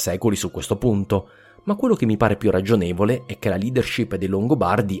litigano da secoli su questo punto, ma quello che mi pare più ragionevole è che la leadership dei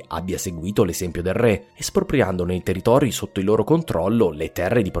Longobardi abbia seguito l'esempio del re, espropriando nei territori sotto il loro controllo le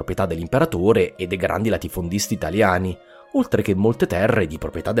terre di proprietà dell'imperatore e dei grandi latifondisti italiani, oltre che molte terre di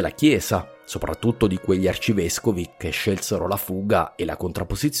proprietà della Chiesa, soprattutto di quegli arcivescovi che scelsero la fuga e la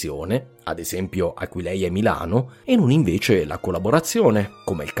contrapposizione, ad esempio Aquileia e Milano, e non invece la collaborazione,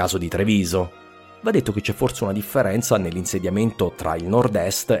 come il caso di Treviso. Va detto che c'è forse una differenza nell'insediamento tra il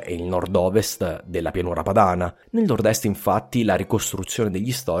nord-est e il nord-ovest della pianura padana. Nel nord-est, infatti, la ricostruzione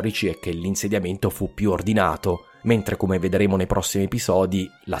degli storici è che l'insediamento fu più ordinato, mentre, come vedremo nei prossimi episodi,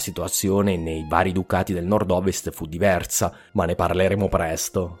 la situazione nei vari ducati del nord-ovest fu diversa, ma ne parleremo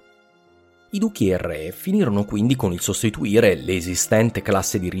presto. I duchi e il re finirono quindi con il sostituire l'esistente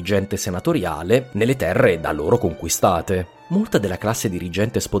classe dirigente senatoriale nelle terre da loro conquistate. Molta della classe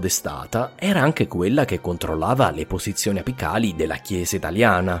dirigente spodestata era anche quella che controllava le posizioni apicali della Chiesa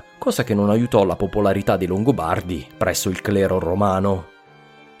italiana, cosa che non aiutò la popolarità dei Longobardi presso il clero romano.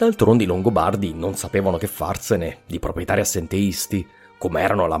 D'altronde i Longobardi non sapevano che farsene di proprietari assenteisti, come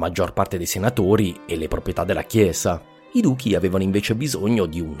erano la maggior parte dei senatori e le proprietà della Chiesa. I duchi avevano invece bisogno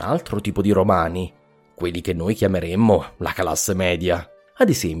di un altro tipo di romani, quelli che noi chiameremmo la classe media. Ad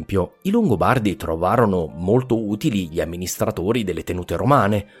esempio, i Longobardi trovarono molto utili gli amministratori delle tenute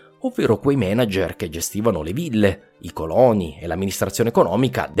romane, ovvero quei manager che gestivano le ville, i coloni e l'amministrazione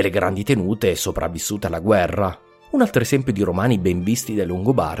economica delle grandi tenute sopravvissute alla guerra. Un altro esempio di romani ben visti dai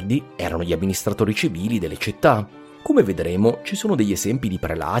Longobardi erano gli amministratori civili delle città. Come vedremo, ci sono degli esempi di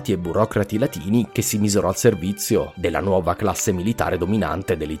prelati e burocrati latini che si misero al servizio della nuova classe militare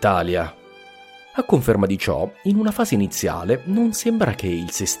dominante dell'Italia. A conferma di ciò, in una fase iniziale non sembra che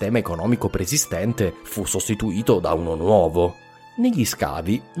il sistema economico preesistente fu sostituito da uno nuovo. Negli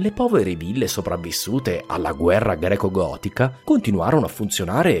scavi, le povere ville sopravvissute alla guerra greco-gotica continuarono a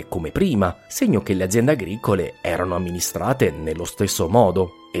funzionare come prima, segno che le aziende agricole erano amministrate nello stesso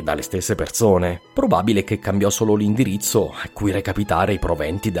modo e dalle stesse persone. Probabile che cambiò solo l'indirizzo a cui recapitare i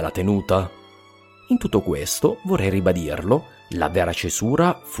proventi della tenuta. In tutto questo, vorrei ribadirlo, la vera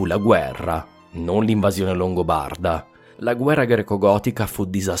cesura fu la guerra, non l'invasione longobarda. La guerra greco-gotica fu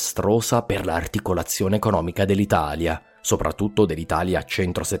disastrosa per l'articolazione economica dell'Italia, soprattutto dell'Italia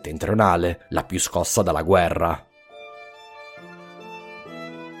centro-settentrionale, la più scossa dalla guerra.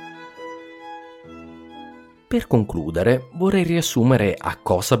 Per concludere, vorrei riassumere a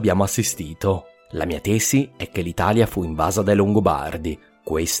cosa abbiamo assistito. La mia tesi è che l'Italia fu invasa dai Longobardi.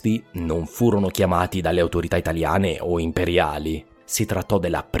 Questi non furono chiamati dalle autorità italiane o imperiali. Si trattò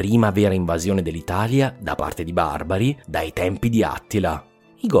della prima vera invasione dell'Italia da parte di barbari dai tempi di Attila.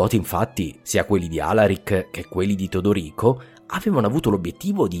 I Goti, infatti, sia quelli di Alaric che quelli di Teodorico, avevano avuto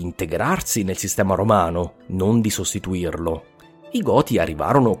l'obiettivo di integrarsi nel sistema romano, non di sostituirlo. I Goti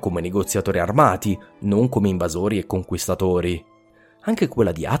arrivarono come negoziatori armati, non come invasori e conquistatori. Anche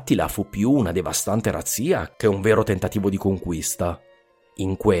quella di Attila fu più una devastante razzia che un vero tentativo di conquista.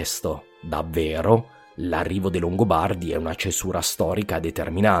 In questo, davvero, l'arrivo dei Longobardi è una cesura storica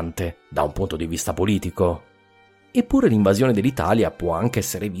determinante da un punto di vista politico. Eppure l'invasione dell'Italia può anche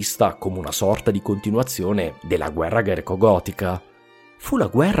essere vista come una sorta di continuazione della guerra greco-gotica. Fu la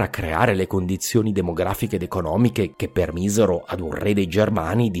guerra a creare le condizioni demografiche ed economiche che permisero ad un re dei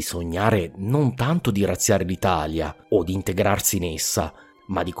Germani di sognare non tanto di razziare l'Italia o di integrarsi in essa,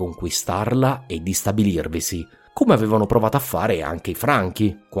 ma di conquistarla e di stabilirvisi, come avevano provato a fare anche i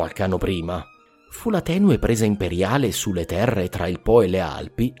Franchi qualche anno prima. Fu la tenue presa imperiale sulle terre tra il Po e le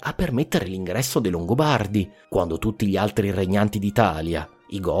Alpi a permettere l'ingresso dei Longobardi, quando tutti gli altri regnanti d'Italia,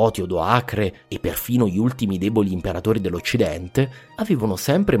 i Goti, Odoacre e perfino gli ultimi deboli imperatori dell'Occidente, avevano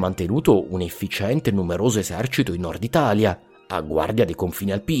sempre mantenuto un efficiente e numeroso esercito in Nord Italia, a guardia dei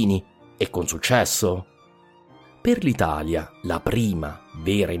confini alpini, e con successo. Per l'Italia, la prima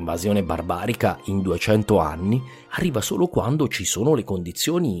vera invasione barbarica in 200 anni arriva solo quando ci sono le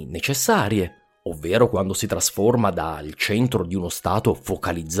condizioni necessarie, ovvero quando si trasforma dal centro di uno stato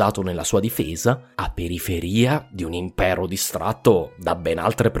focalizzato nella sua difesa a periferia di un impero distratto da ben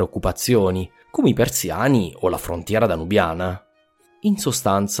altre preoccupazioni, come i persiani o la frontiera danubiana. In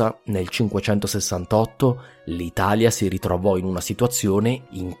sostanza, nel 568 l'Italia si ritrovò in una situazione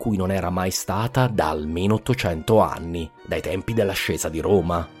in cui non era mai stata da almeno 800 anni, dai tempi dell'ascesa di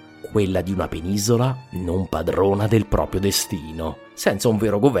Roma, quella di una penisola non padrona del proprio destino, senza un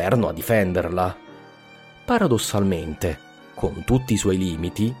vero governo a difenderla. Paradossalmente, con tutti i suoi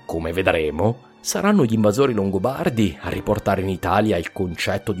limiti, come vedremo, saranno gli invasori longobardi a riportare in Italia il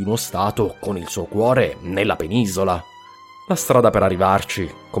concetto di uno Stato con il suo cuore nella penisola. La strada per arrivarci,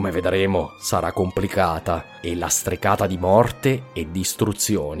 come vedremo, sarà complicata e lastricata di morte e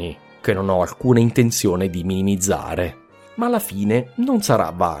distruzioni, che non ho alcuna intenzione di minimizzare. Ma alla fine non sarà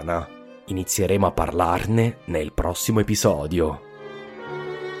vana. Inizieremo a parlarne nel prossimo episodio.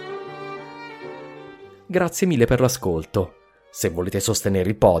 Grazie mille per l'ascolto. Se volete sostenere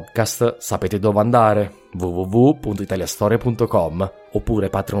il podcast sapete dove andare: www.italiastoria.com oppure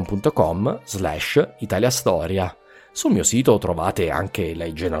patreon.com/italiastoria. Sul mio sito trovate anche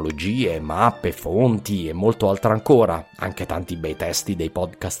le genealogie, mappe, fonti e molto altro ancora, anche tanti bei testi dei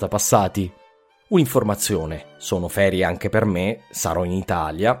podcast passati. Un'informazione: sono ferie anche per me, sarò in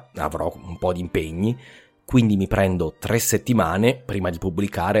Italia, avrò un po' di impegni, quindi mi prendo 3 settimane prima di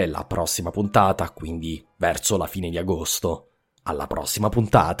pubblicare la prossima puntata, quindi verso la fine di agosto. Alla prossima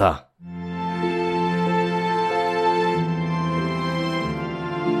puntata!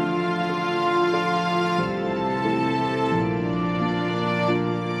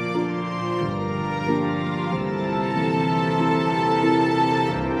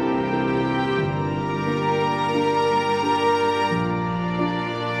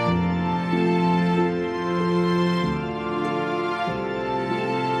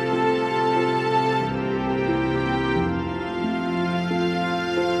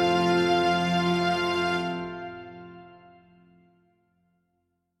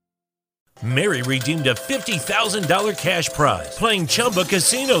 Mary redeemed a $50,000 cash prize playing Chumba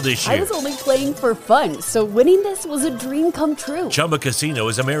Casino this year. I was only playing for fun, so winning this was a dream come true. Chumba Casino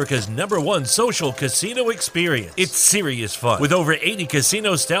is America's #1 social casino experience. It's serious fun. With over 80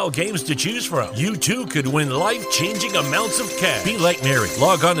 casino-style games to choose from, you too could win life-changing amounts of cash. Be like Mary.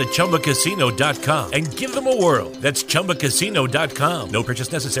 Log on to ChumbaCasino.com and give them a whirl. That's ChumbaCasino.com. No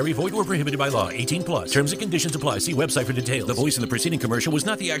purchase necessary. Void where prohibited by law. 18+. Terms and conditions apply. See website for details. The voice in the preceding commercial was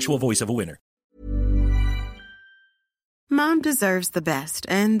not the actual voice of a winner. Mom deserves the best,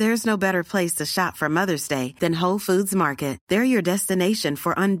 and there's no better place to shop for Mother's Day than Whole Foods Market. They're your destination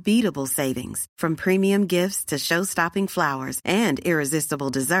for unbeatable savings, from premium gifts to show-stopping flowers and irresistible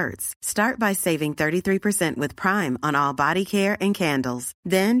desserts. Start by saving 33% with Prime on all body care and candles.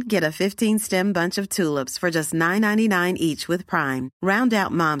 Then get a 15-stem bunch of tulips for just $9.99 each with Prime. Round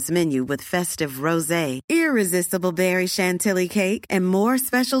out Mom's menu with festive rosé, irresistible berry chantilly cake, and more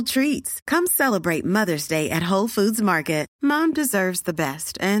special treats. Come celebrate Mother's Day at Whole Foods Market. Mom deserves the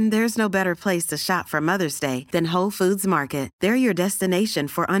best, and there's no better place to shop for Mother's Day than Whole Foods Market. They're your destination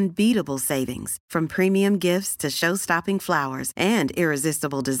for unbeatable savings, from premium gifts to show-stopping flowers and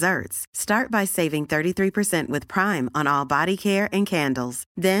irresistible desserts. Start by saving 33% with Prime on all body care and candles.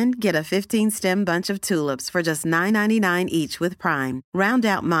 Then get a 15-stem bunch of tulips for just $9.99 each with Prime. Round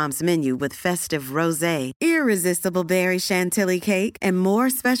out Mom's menu with festive rosé, irresistible berry chantilly cake, and more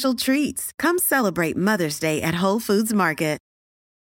special treats. Come celebrate Mother's Day at Whole Foods Market.